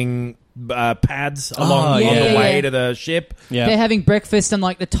boxing pads along yeah, the yeah, way yeah. to the ship. Yeah. They're having breakfast and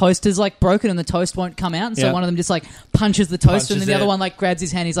like the toaster's like broken and the toast won't come out, and so Yeah. one of them just like punches the toaster, and then Punches the other it. one like grabs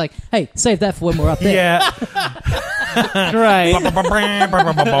his hand. He's like, "Hey, save that for when we're up there." Yeah. Great.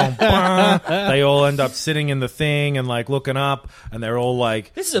 They all end up sitting in the thing and like looking up, and they're all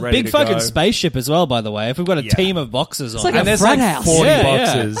like, This is a ready big to fucking go. spaceship as well, by the way. If we've got a Yeah. team of boxers on like it. And a there's frat like house. 40 Yeah, yeah.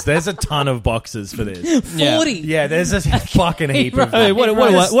 boxes. There's a ton of boxes for this. 40. Yeah, there's a fucking heap of Hey, them.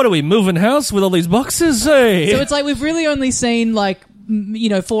 what are we, moving house with all these boxes? Hey. So it's like we've really only seen like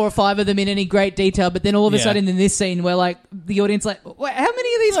 4 or 5 of them in any great detail, but then all of a Yeah. sudden in this scene we're like the audience like, "Wait, how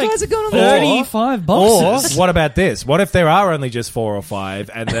many of these Like guys are going on the 35 boxes. Or what about this? What if there are only just 4 or 5,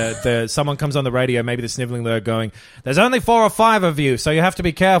 and the someone comes on the radio, maybe the sniveling there, going, "There's only 4 or 5 of you, so you have to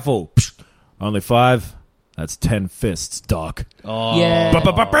be careful." Psh, only 5. That's 10 fists, Doc. Oh. Yeah.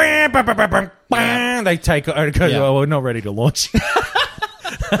 They take it and go, Yeah. oh, we're not ready to launch.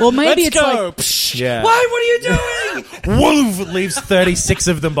 Well, maybe Let's it's go. like... Psh. Yeah. Why? What are you doing? Woof! Leaves 36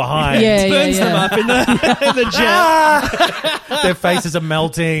 of them behind. Yeah, Burns them up in the jet. Their faces are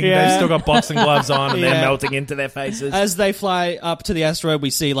melting. Yeah. They've still got boxing gloves on, and Yeah. they're melting into their faces. As they fly up to the asteroid, we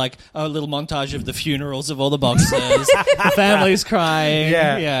see like a little montage of the funerals of all the boxers. The families crying.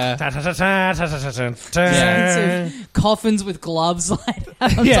 Yeah. Yeah. Expensive coffins with gloves like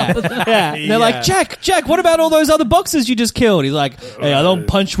that on Yeah. top of them. Yeah. They're like, Jack, what about all those other boxers you just killed? He's like, hey, I don't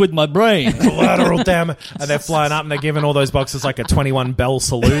punch with my brain. Collateral damage. And they're flying up and they're giving all those boxes like a 21 bell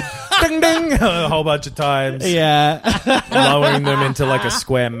salute. Ding ding! A whole bunch of times. Yeah. Lowering them into like a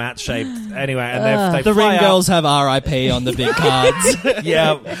square mat shape. Anyway, and they The fly ring up. girls have RIP on the big cards.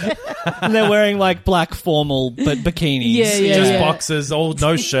 Yeah. And they're wearing like black formal but bikinis. Yeah, yeah, Just yeah. boxers, all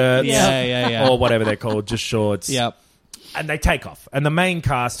no shirts. Yeah. Or whatever they're called, just shorts. Yep. And they take off. And the main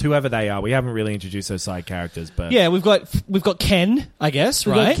cast, whoever they are, we haven't really introduced those side characters, but Yeah, we've got Ken, I guess,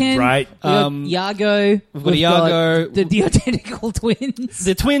 We've right? got Ken, Right. we've got Iago. we've got Iago. The identical twins.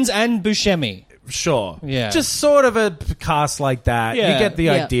 The twins and Buscemi. sure. Yeah. Just sort of a cast like that. Yeah. You get the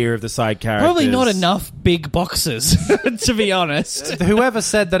Yeah. idea of the side characters. Probably not enough big boxes, to be honest. Whoever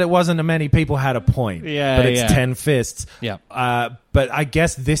said that it wasn't many people had a point. Yeah, But it's yeah. 10 fists. Yeah. But I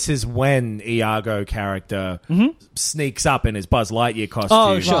guess this is when Iago character sneaks up in his Buzz Lightyear costume.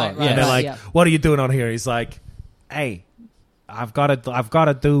 Oh, sure. Right, right, Yeah. And they're right, like, yeah. what are you doing on here? He's like, hey, I've got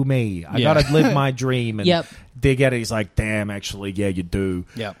to do me. I Yeah. got to live my dream. And Yep. they get it. He's like, damn, actually, yeah, you do.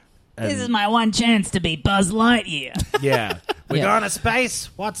 Yeah. This is my one chance to be Buzz Lightyear. Yeah. We're Yeah. going to space?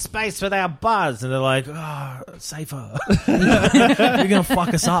 What space without Buzz? And they're like, oh, safer. You're going to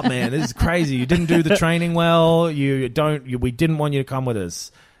fuck us up, man. This is crazy. You didn't do the training well. We didn't want you to come with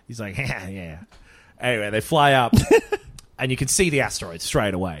us. He's like, yeah. Anyway, they fly up. And you can see the asteroid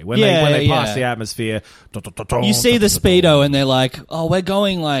straight away. When they pass the atmosphere. You see the speedo and they're like, oh, we're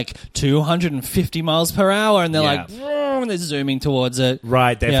going like 250 miles per hour. And they're like, and they're zooming towards it.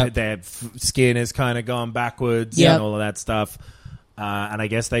 Right, Yeah. their skin is kind of going backwards Yep. and all of that stuff. And I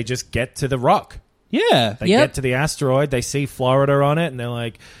guess they just get to the rock. Yeah. They Yep. get to the asteroid, they see Florida on it, and they're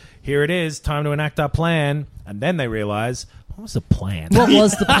like, here it is, time to enact our plan. And then they realize, what was the plan? What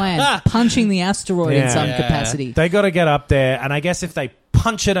was the plan? Punching the asteroid in Yeah. some Yeah. capacity. They got to get up there, and I guess if they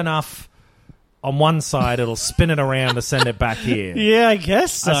punch it enough on one side, it'll spin it around to send it back here. Yeah, I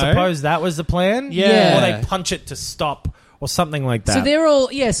guess so. I suppose that was the plan? Yeah. Or they punch it to stop, or something like that. So they're all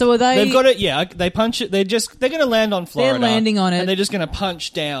so are they? They've got it. Yeah, they punch it. They're going to land on Florida. landing on it. and they're just going to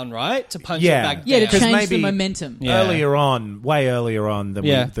punch down, right? To punch Yeah. it back. yeah, to down. Because change the maybe- momentum. Yeah. way earlier on than,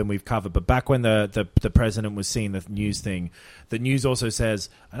 Yeah. than we've covered. But back when the president was seeing the news thing, the news also says,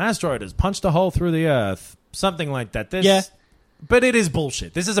 an asteroid has punched a hole through the Earth. Something like that. Yeah. But it is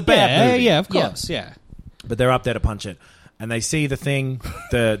bullshit. This is a bad movie. Yeah, of Yeah. course. Yeah. But they're up there to punch it. And they see the thing,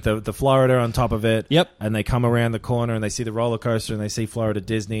 the Florida on top of it. Yep. And they come around the corner and they see the roller coaster and they see Florida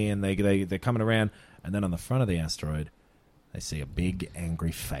Disney and they're coming around. And then on the front of the asteroid, they see a big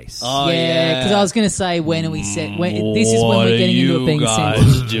angry face. Oh, yeah, because I was going to say, when are we set? This is when What we're are getting into you it being guys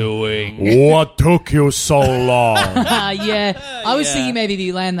sent. doing? What took you so long? Yeah, I was Yeah. thinking maybe if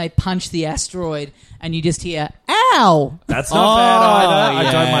you land, they punch the asteroid, and you just hear "ow." That's not bad either. I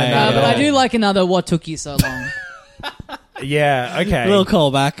yeah, don't mind that But at I all. do like another "what took you so long." Yeah, okay. A little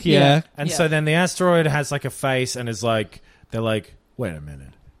callback. Yeah. And Yeah. so then the asteroid has like a face and is like, they're like, wait a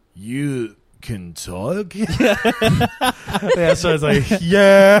minute, you can talk? The asteroid's like,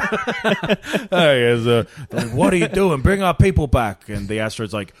 yeah. Like, what are you doing? Bring our people back. And the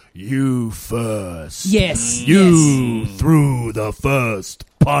asteroid's like, you first. Yes, You threw the first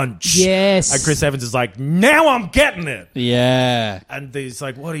punch. Yes. And Chris Evans is like, now I'm getting it. Yeah. And he's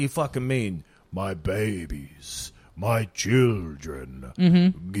like, what do you fucking mean? My babies, my children,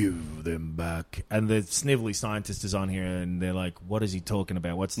 give them back. And the snivelly scientist is on here and they're like, what is he talking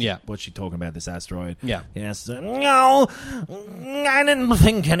about? What's she talking about, this asteroid? Yeah. Yes. No, I didn't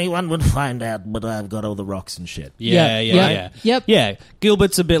think anyone would find out, but I've got all the rocks and shit. Yeah, Yep, yeah, yep, yeah. yep. Yeah.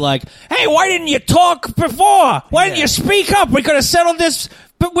 Gilbert's a bit like, hey, why didn't you talk before? Why didn't you speak up? We could have settled this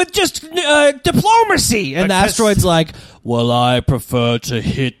but with just diplomacy. And the Because- asteroid's like, well, I prefer to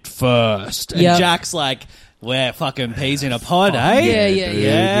hit first. And Yep. Jack's like, we're fucking peas in a pod, eh? Yeah, yeah, Dude,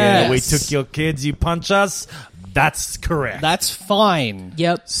 yeah. We took your kids, you punch us. That's correct. That's fine.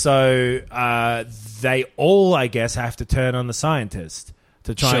 Yep. So they all, I guess, have to turn on the scientist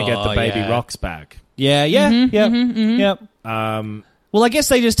to try and get the Sure, baby yeah. rocks back. Yeah, yeah, yep, yep. Well, I guess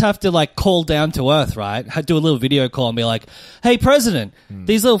they just have to like call down to Earth, right? Do a little video call and be like, "Hey, President,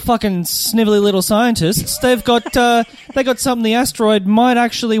 these little fucking snivelly little scientists, they've got they got something the asteroid might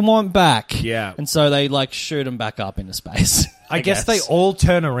actually want back." Yeah. And so they like shoot them back up into space. I guess they all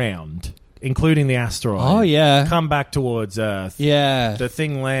turn around, including the asteroid. Oh, yeah. Come back towards Earth. Yeah. The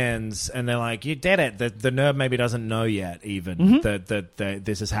thing lands, and they're like, "You did it." The nerd maybe doesn't know yet, even that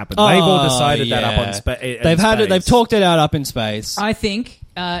this has happened. They've all decided that up on space. They've had it. They've talked it out up in space. I think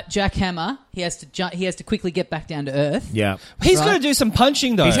Jack Hammer, he has to quickly get back down to Earth. Yeah. He's Right. going to do some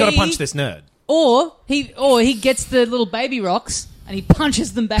punching though. He's got to punch this nerd. Or he gets the little baby rocks and he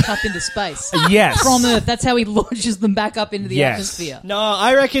punches them back up into space. Yes. From Earth. That's how he launches them back up into the Yes. atmosphere. No,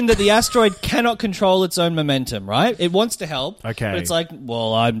 I reckon that the asteroid cannot control its own momentum, right? It wants to help, Okay. but it's like,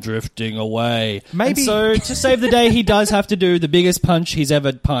 well, I'm drifting away. Maybe- And so to save the day, he does have to do the biggest punch he's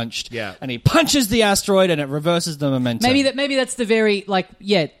ever punched. Yeah. And he punches the asteroid and it reverses the momentum. Maybe that's the very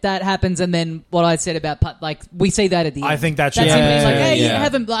that happens, and then what I said about we see that at the end. I think that's him being like, yeah, hey, you yeah.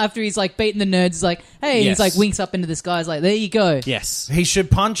 haven't, after he's like beating the nerds, he's like, hey, Yes. he's like winks up into the sky, he's like, there you go. Yes. He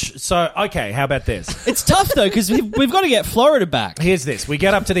should punch. So, okay, how about this? It's tough though, because we've got to get Florida back. Here's this. We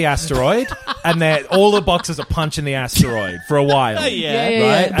get up to the asteroid, and all the boxes are punching the asteroid for a while. Yeah.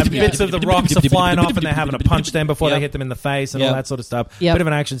 Yeah. Right? And bits of the rocks are flying off, and they're having to punch them before they Yep. hit them in the face and all Yep. that sort of stuff. Yep. Bit of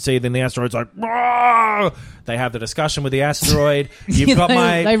an action scene. Then the asteroid's like, "Roar!" They have the discussion with the asteroid. You've got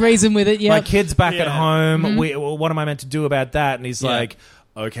they reason with it, yeah. my kid's back at home. Mm-hmm. What am I meant to do about that? And he's Yeah. like,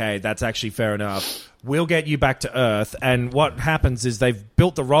 okay, that's actually fair enough. We'll get you back to Earth. And what happens is they've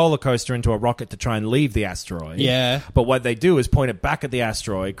built the roller coaster into a rocket to try and leave the asteroid. Yeah. But what they do is point it back at the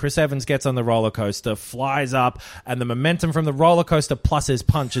asteroid. Chris Evans gets on the roller coaster, flies up, and the momentum from the roller coaster plus his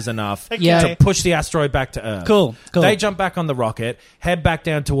punch is enough Yeah. to push the asteroid back to Earth. Cool. They jump back on the rocket, head back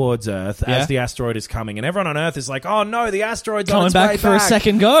down towards Earth Yeah. as the asteroid is coming. And everyone on Earth is like, oh no, the asteroid's on Coming its back way for a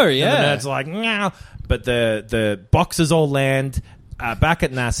second go, yeah. And the nerd's like, no. But the boxes all land back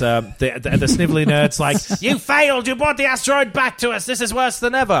at NASA. The snivelly nerd's like, you failed. You brought the asteroid back to us. This is worse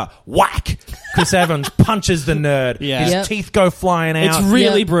than ever. Whack. Chris Evans punches the nerd. Yeah. His Yep. teeth go flying out. It's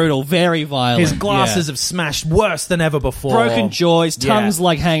really Yeah. brutal, very violent. His glasses Yeah. have smashed worse than ever before. broken jaws, tongue's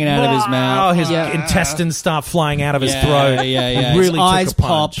like hanging out of his mouth. Oh, his Yeah. intestines start flying out of his Yeah, throat. yeah. Really His took eyes a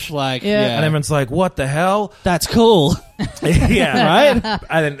punch. pop, like, Yeah. And everyone's like, what the hell? that's cool. Yeah, right.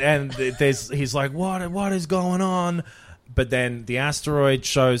 And he's like, what is going on? But then the asteroid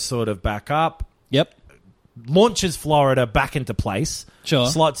shows sort of back up, Yep. launches Florida back into place, Sure.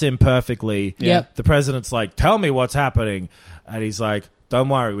 slots in perfectly. Yep. The president's like, tell me what's happening, and he's like, don't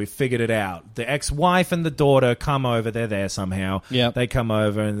worry, we figured it out. The ex-wife and the daughter come over. They're there somehow. Yep. They come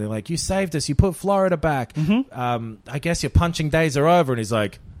over and they're like, you saved us. You put Florida back. I guess your punching days are over. And he's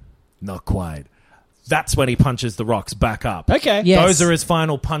like, not quite. That's when he punches the rocks back up. Okay. Yes. Those are his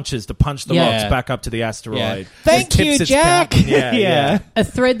final punches to punch the Yeah. rocks back up to the asteroid. Yeah. Thank It tips you, its Jack. cap. Yeah. A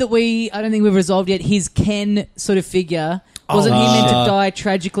thread that I don't think we've resolved yet, his Ken sort of figure, wasn't he meant to die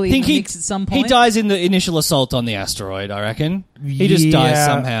tragically in the mix at some point? He dies in the initial assault on the asteroid, I reckon. He just dies Yeah.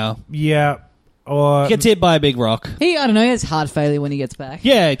 somehow. Yeah. Or Gets hit by a big rock. I don't know, he has heart failure when he gets back.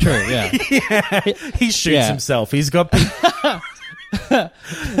 Yeah, true, yeah. he shoots Yeah. himself. He's got...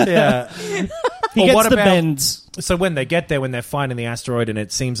 yeah. He Or gets what the about- bends. So when they get there, when they're finding the asteroid and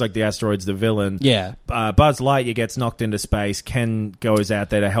it seems like the asteroid's the villain, Yeah. Buzz Lightyear gets knocked into space. Ken goes out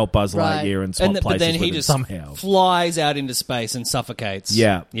there to help Buzz Right. Lightyear and swap But places then with he him just somehow. flies out into space and suffocates.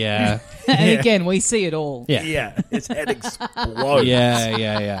 Yeah. Yeah. And again, we see it all. Yeah. Yeah, his head explodes.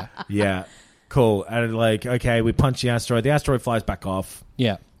 Yeah. Yeah. Cool. And like, okay, we punch the asteroid. The asteroid flies back off.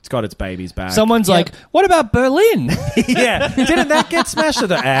 Yeah. It's got its babies back. Someone's Yep. like, what about Berlin? yeah. Didn't that get smashed?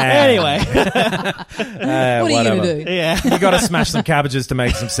 Anyway. What are you going to do? Yeah. You got to smash some cabbages to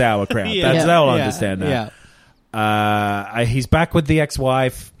make some sauerkraut. Yeah. They'll Yeah. understand that. Yeah. He's back with the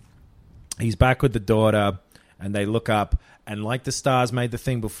ex-wife. He's back with the daughter, and they look up, and like the stars made the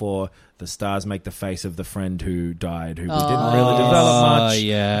thing before, the stars make the face of the friend who died, who we didn't really develop much.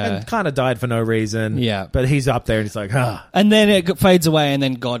 yeah. And kind of died for no reason. Yeah. But he's up there, and he's like, And then it fades away, and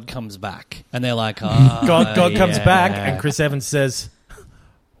then God comes back. And they're like, God comes yeah. back, and Chris Evans says,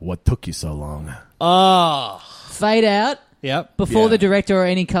 what took you so long? Oh. Fade out Yep. before Yeah. the director or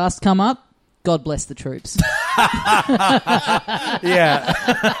any cast come up. God bless the troops. Yeah.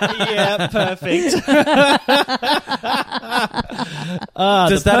 Yeah, perfect.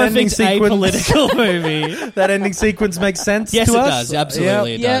 Does that ending perfect sequence... apolitical movie. that ending sequence make sense Yes, to it us? does.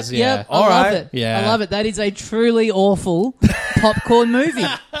 Absolutely, it does. Yeah. Yep. I love Alright. it. Yeah. I love it. That is a truly awful popcorn movie.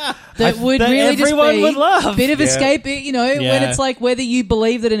 That would that really just everyone be would love. a bit of Yeah. escape, when Yeah. it's like whether you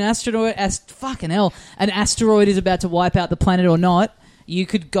believe that an asteroid, fucking hell, an asteroid is about to wipe out the planet or not. you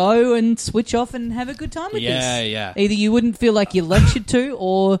could go and switch off and have a good time with this. Yeah. Either you wouldn't feel like you're lectured to,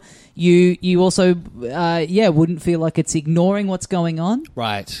 or you also wouldn't feel like it's ignoring what's going on.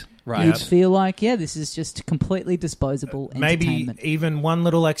 Right. You'd feel like, this is just completely disposable entertainment. Maybe even one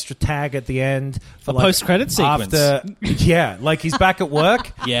little extra tag at the end for a post-credit sequence. Like he's back at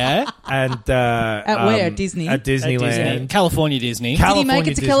work. Yeah. And at where? At Disney? At Disneyland. California Disney. Did he make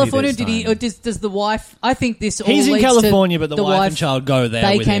it to California? Did he? Or does the wife? I think this all He's in leads California, to but the wife and child go there.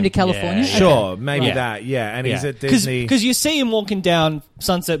 They with came him. to California. Yeah. Sure, maybe that. Yeah, and he's at Disney because you see him walking down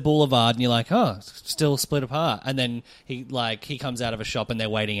Sunset Boulevard, and you're like, oh, still split apart. And then he comes out of a shop, and they're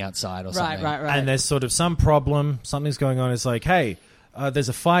waiting outside or something. Right. And there's sort of some problem, something's going on. It's like, hey, there's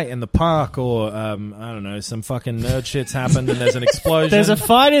a fight in the park, or I don't know, some fucking nerd shit's happened, and there's an explosion. There's a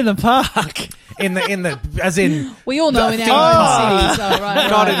fight in the park. in the as in we all know in our cities. Oh, right.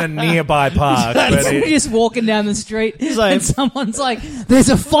 Not in a nearby park. But You're just walking down the street, like, and someone's like, "There's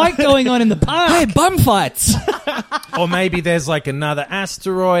a fight going on in the park." Hey, bum fights. Or maybe there's like another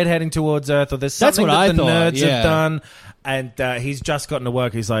asteroid heading towards Earth, or there's something that the nerds have done, and he's just gotten to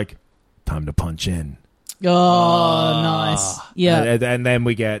work. He's like, time to punch in. Oh, nice. Yeah. And then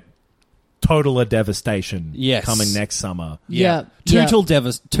we get Total Devastation coming next summer. Yeah. Toodle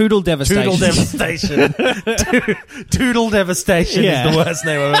Devastation. Toodle Devastation. Toodle Devastation is the worst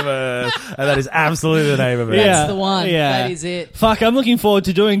name I've ever heard. And that is absolutely the name of it. That's the one. Yeah. That is it. Fuck, I'm looking forward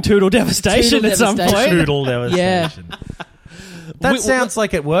to doing Toodle Devastation at some point. Toodle Devastation. That sounds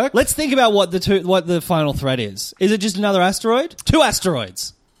like it worked. Let's think about what the final threat is. Is it just another asteroid? 2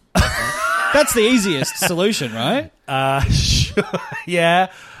 asteroids. That's the easiest solution, right? Sure.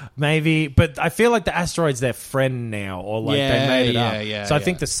 Yeah, maybe. But I feel like the asteroid's their friend now, or like they made it up. So I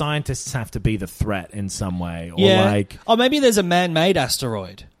think the scientists have to be the threat in some way. Or or maybe there's a man-made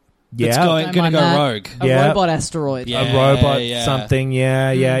asteroid that's going to go rogue. A robot asteroid. A robot something.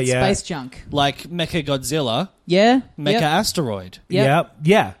 Yeah. Space junk. Like Mecha Godzilla. Yeah. Mecha asteroid. Yeah.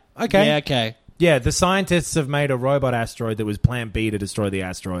 Okay. Yeah, okay. Yeah, the scientists have made a robot asteroid that was Plan B to destroy the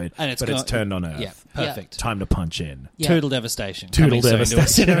asteroid, and it's turned on Earth. Yeah, perfect. Time to punch in. Yeah. Toodle Devastation. Toodle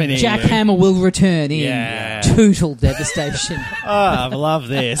Devastation. Jack Hammer will return in Toodle Devastation. I love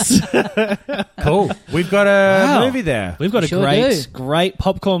this. Cool. We've got a movie there. We've got a great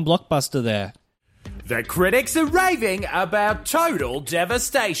popcorn blockbuster there. The critics are raving about Total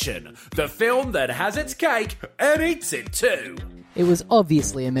Devastation, the film that has its cake and eats it too. It was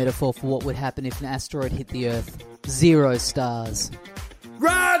obviously a metaphor for what would happen if an asteroid hit the Earth. 0 stars.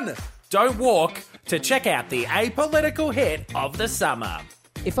 Run! Don't walk to check out the apolitical hit of the summer.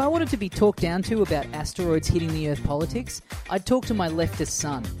 If I wanted to be talked down to about asteroids hitting the Earth politics, I'd talk to my leftist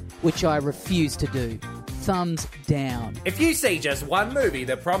son, which I refuse to do. Thumbs down. If you see just one movie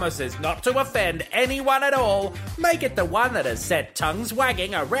that promises not to offend anyone at all, make it the one that has set tongues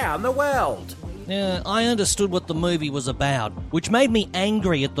wagging around the world. Yeah, I understood what the movie was about, which made me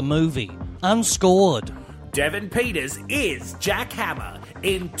angry at the movie. Unscored. Devin Peters is Jack Hammer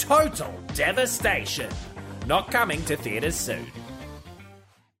in Total Devastation. Not coming to theatres soon.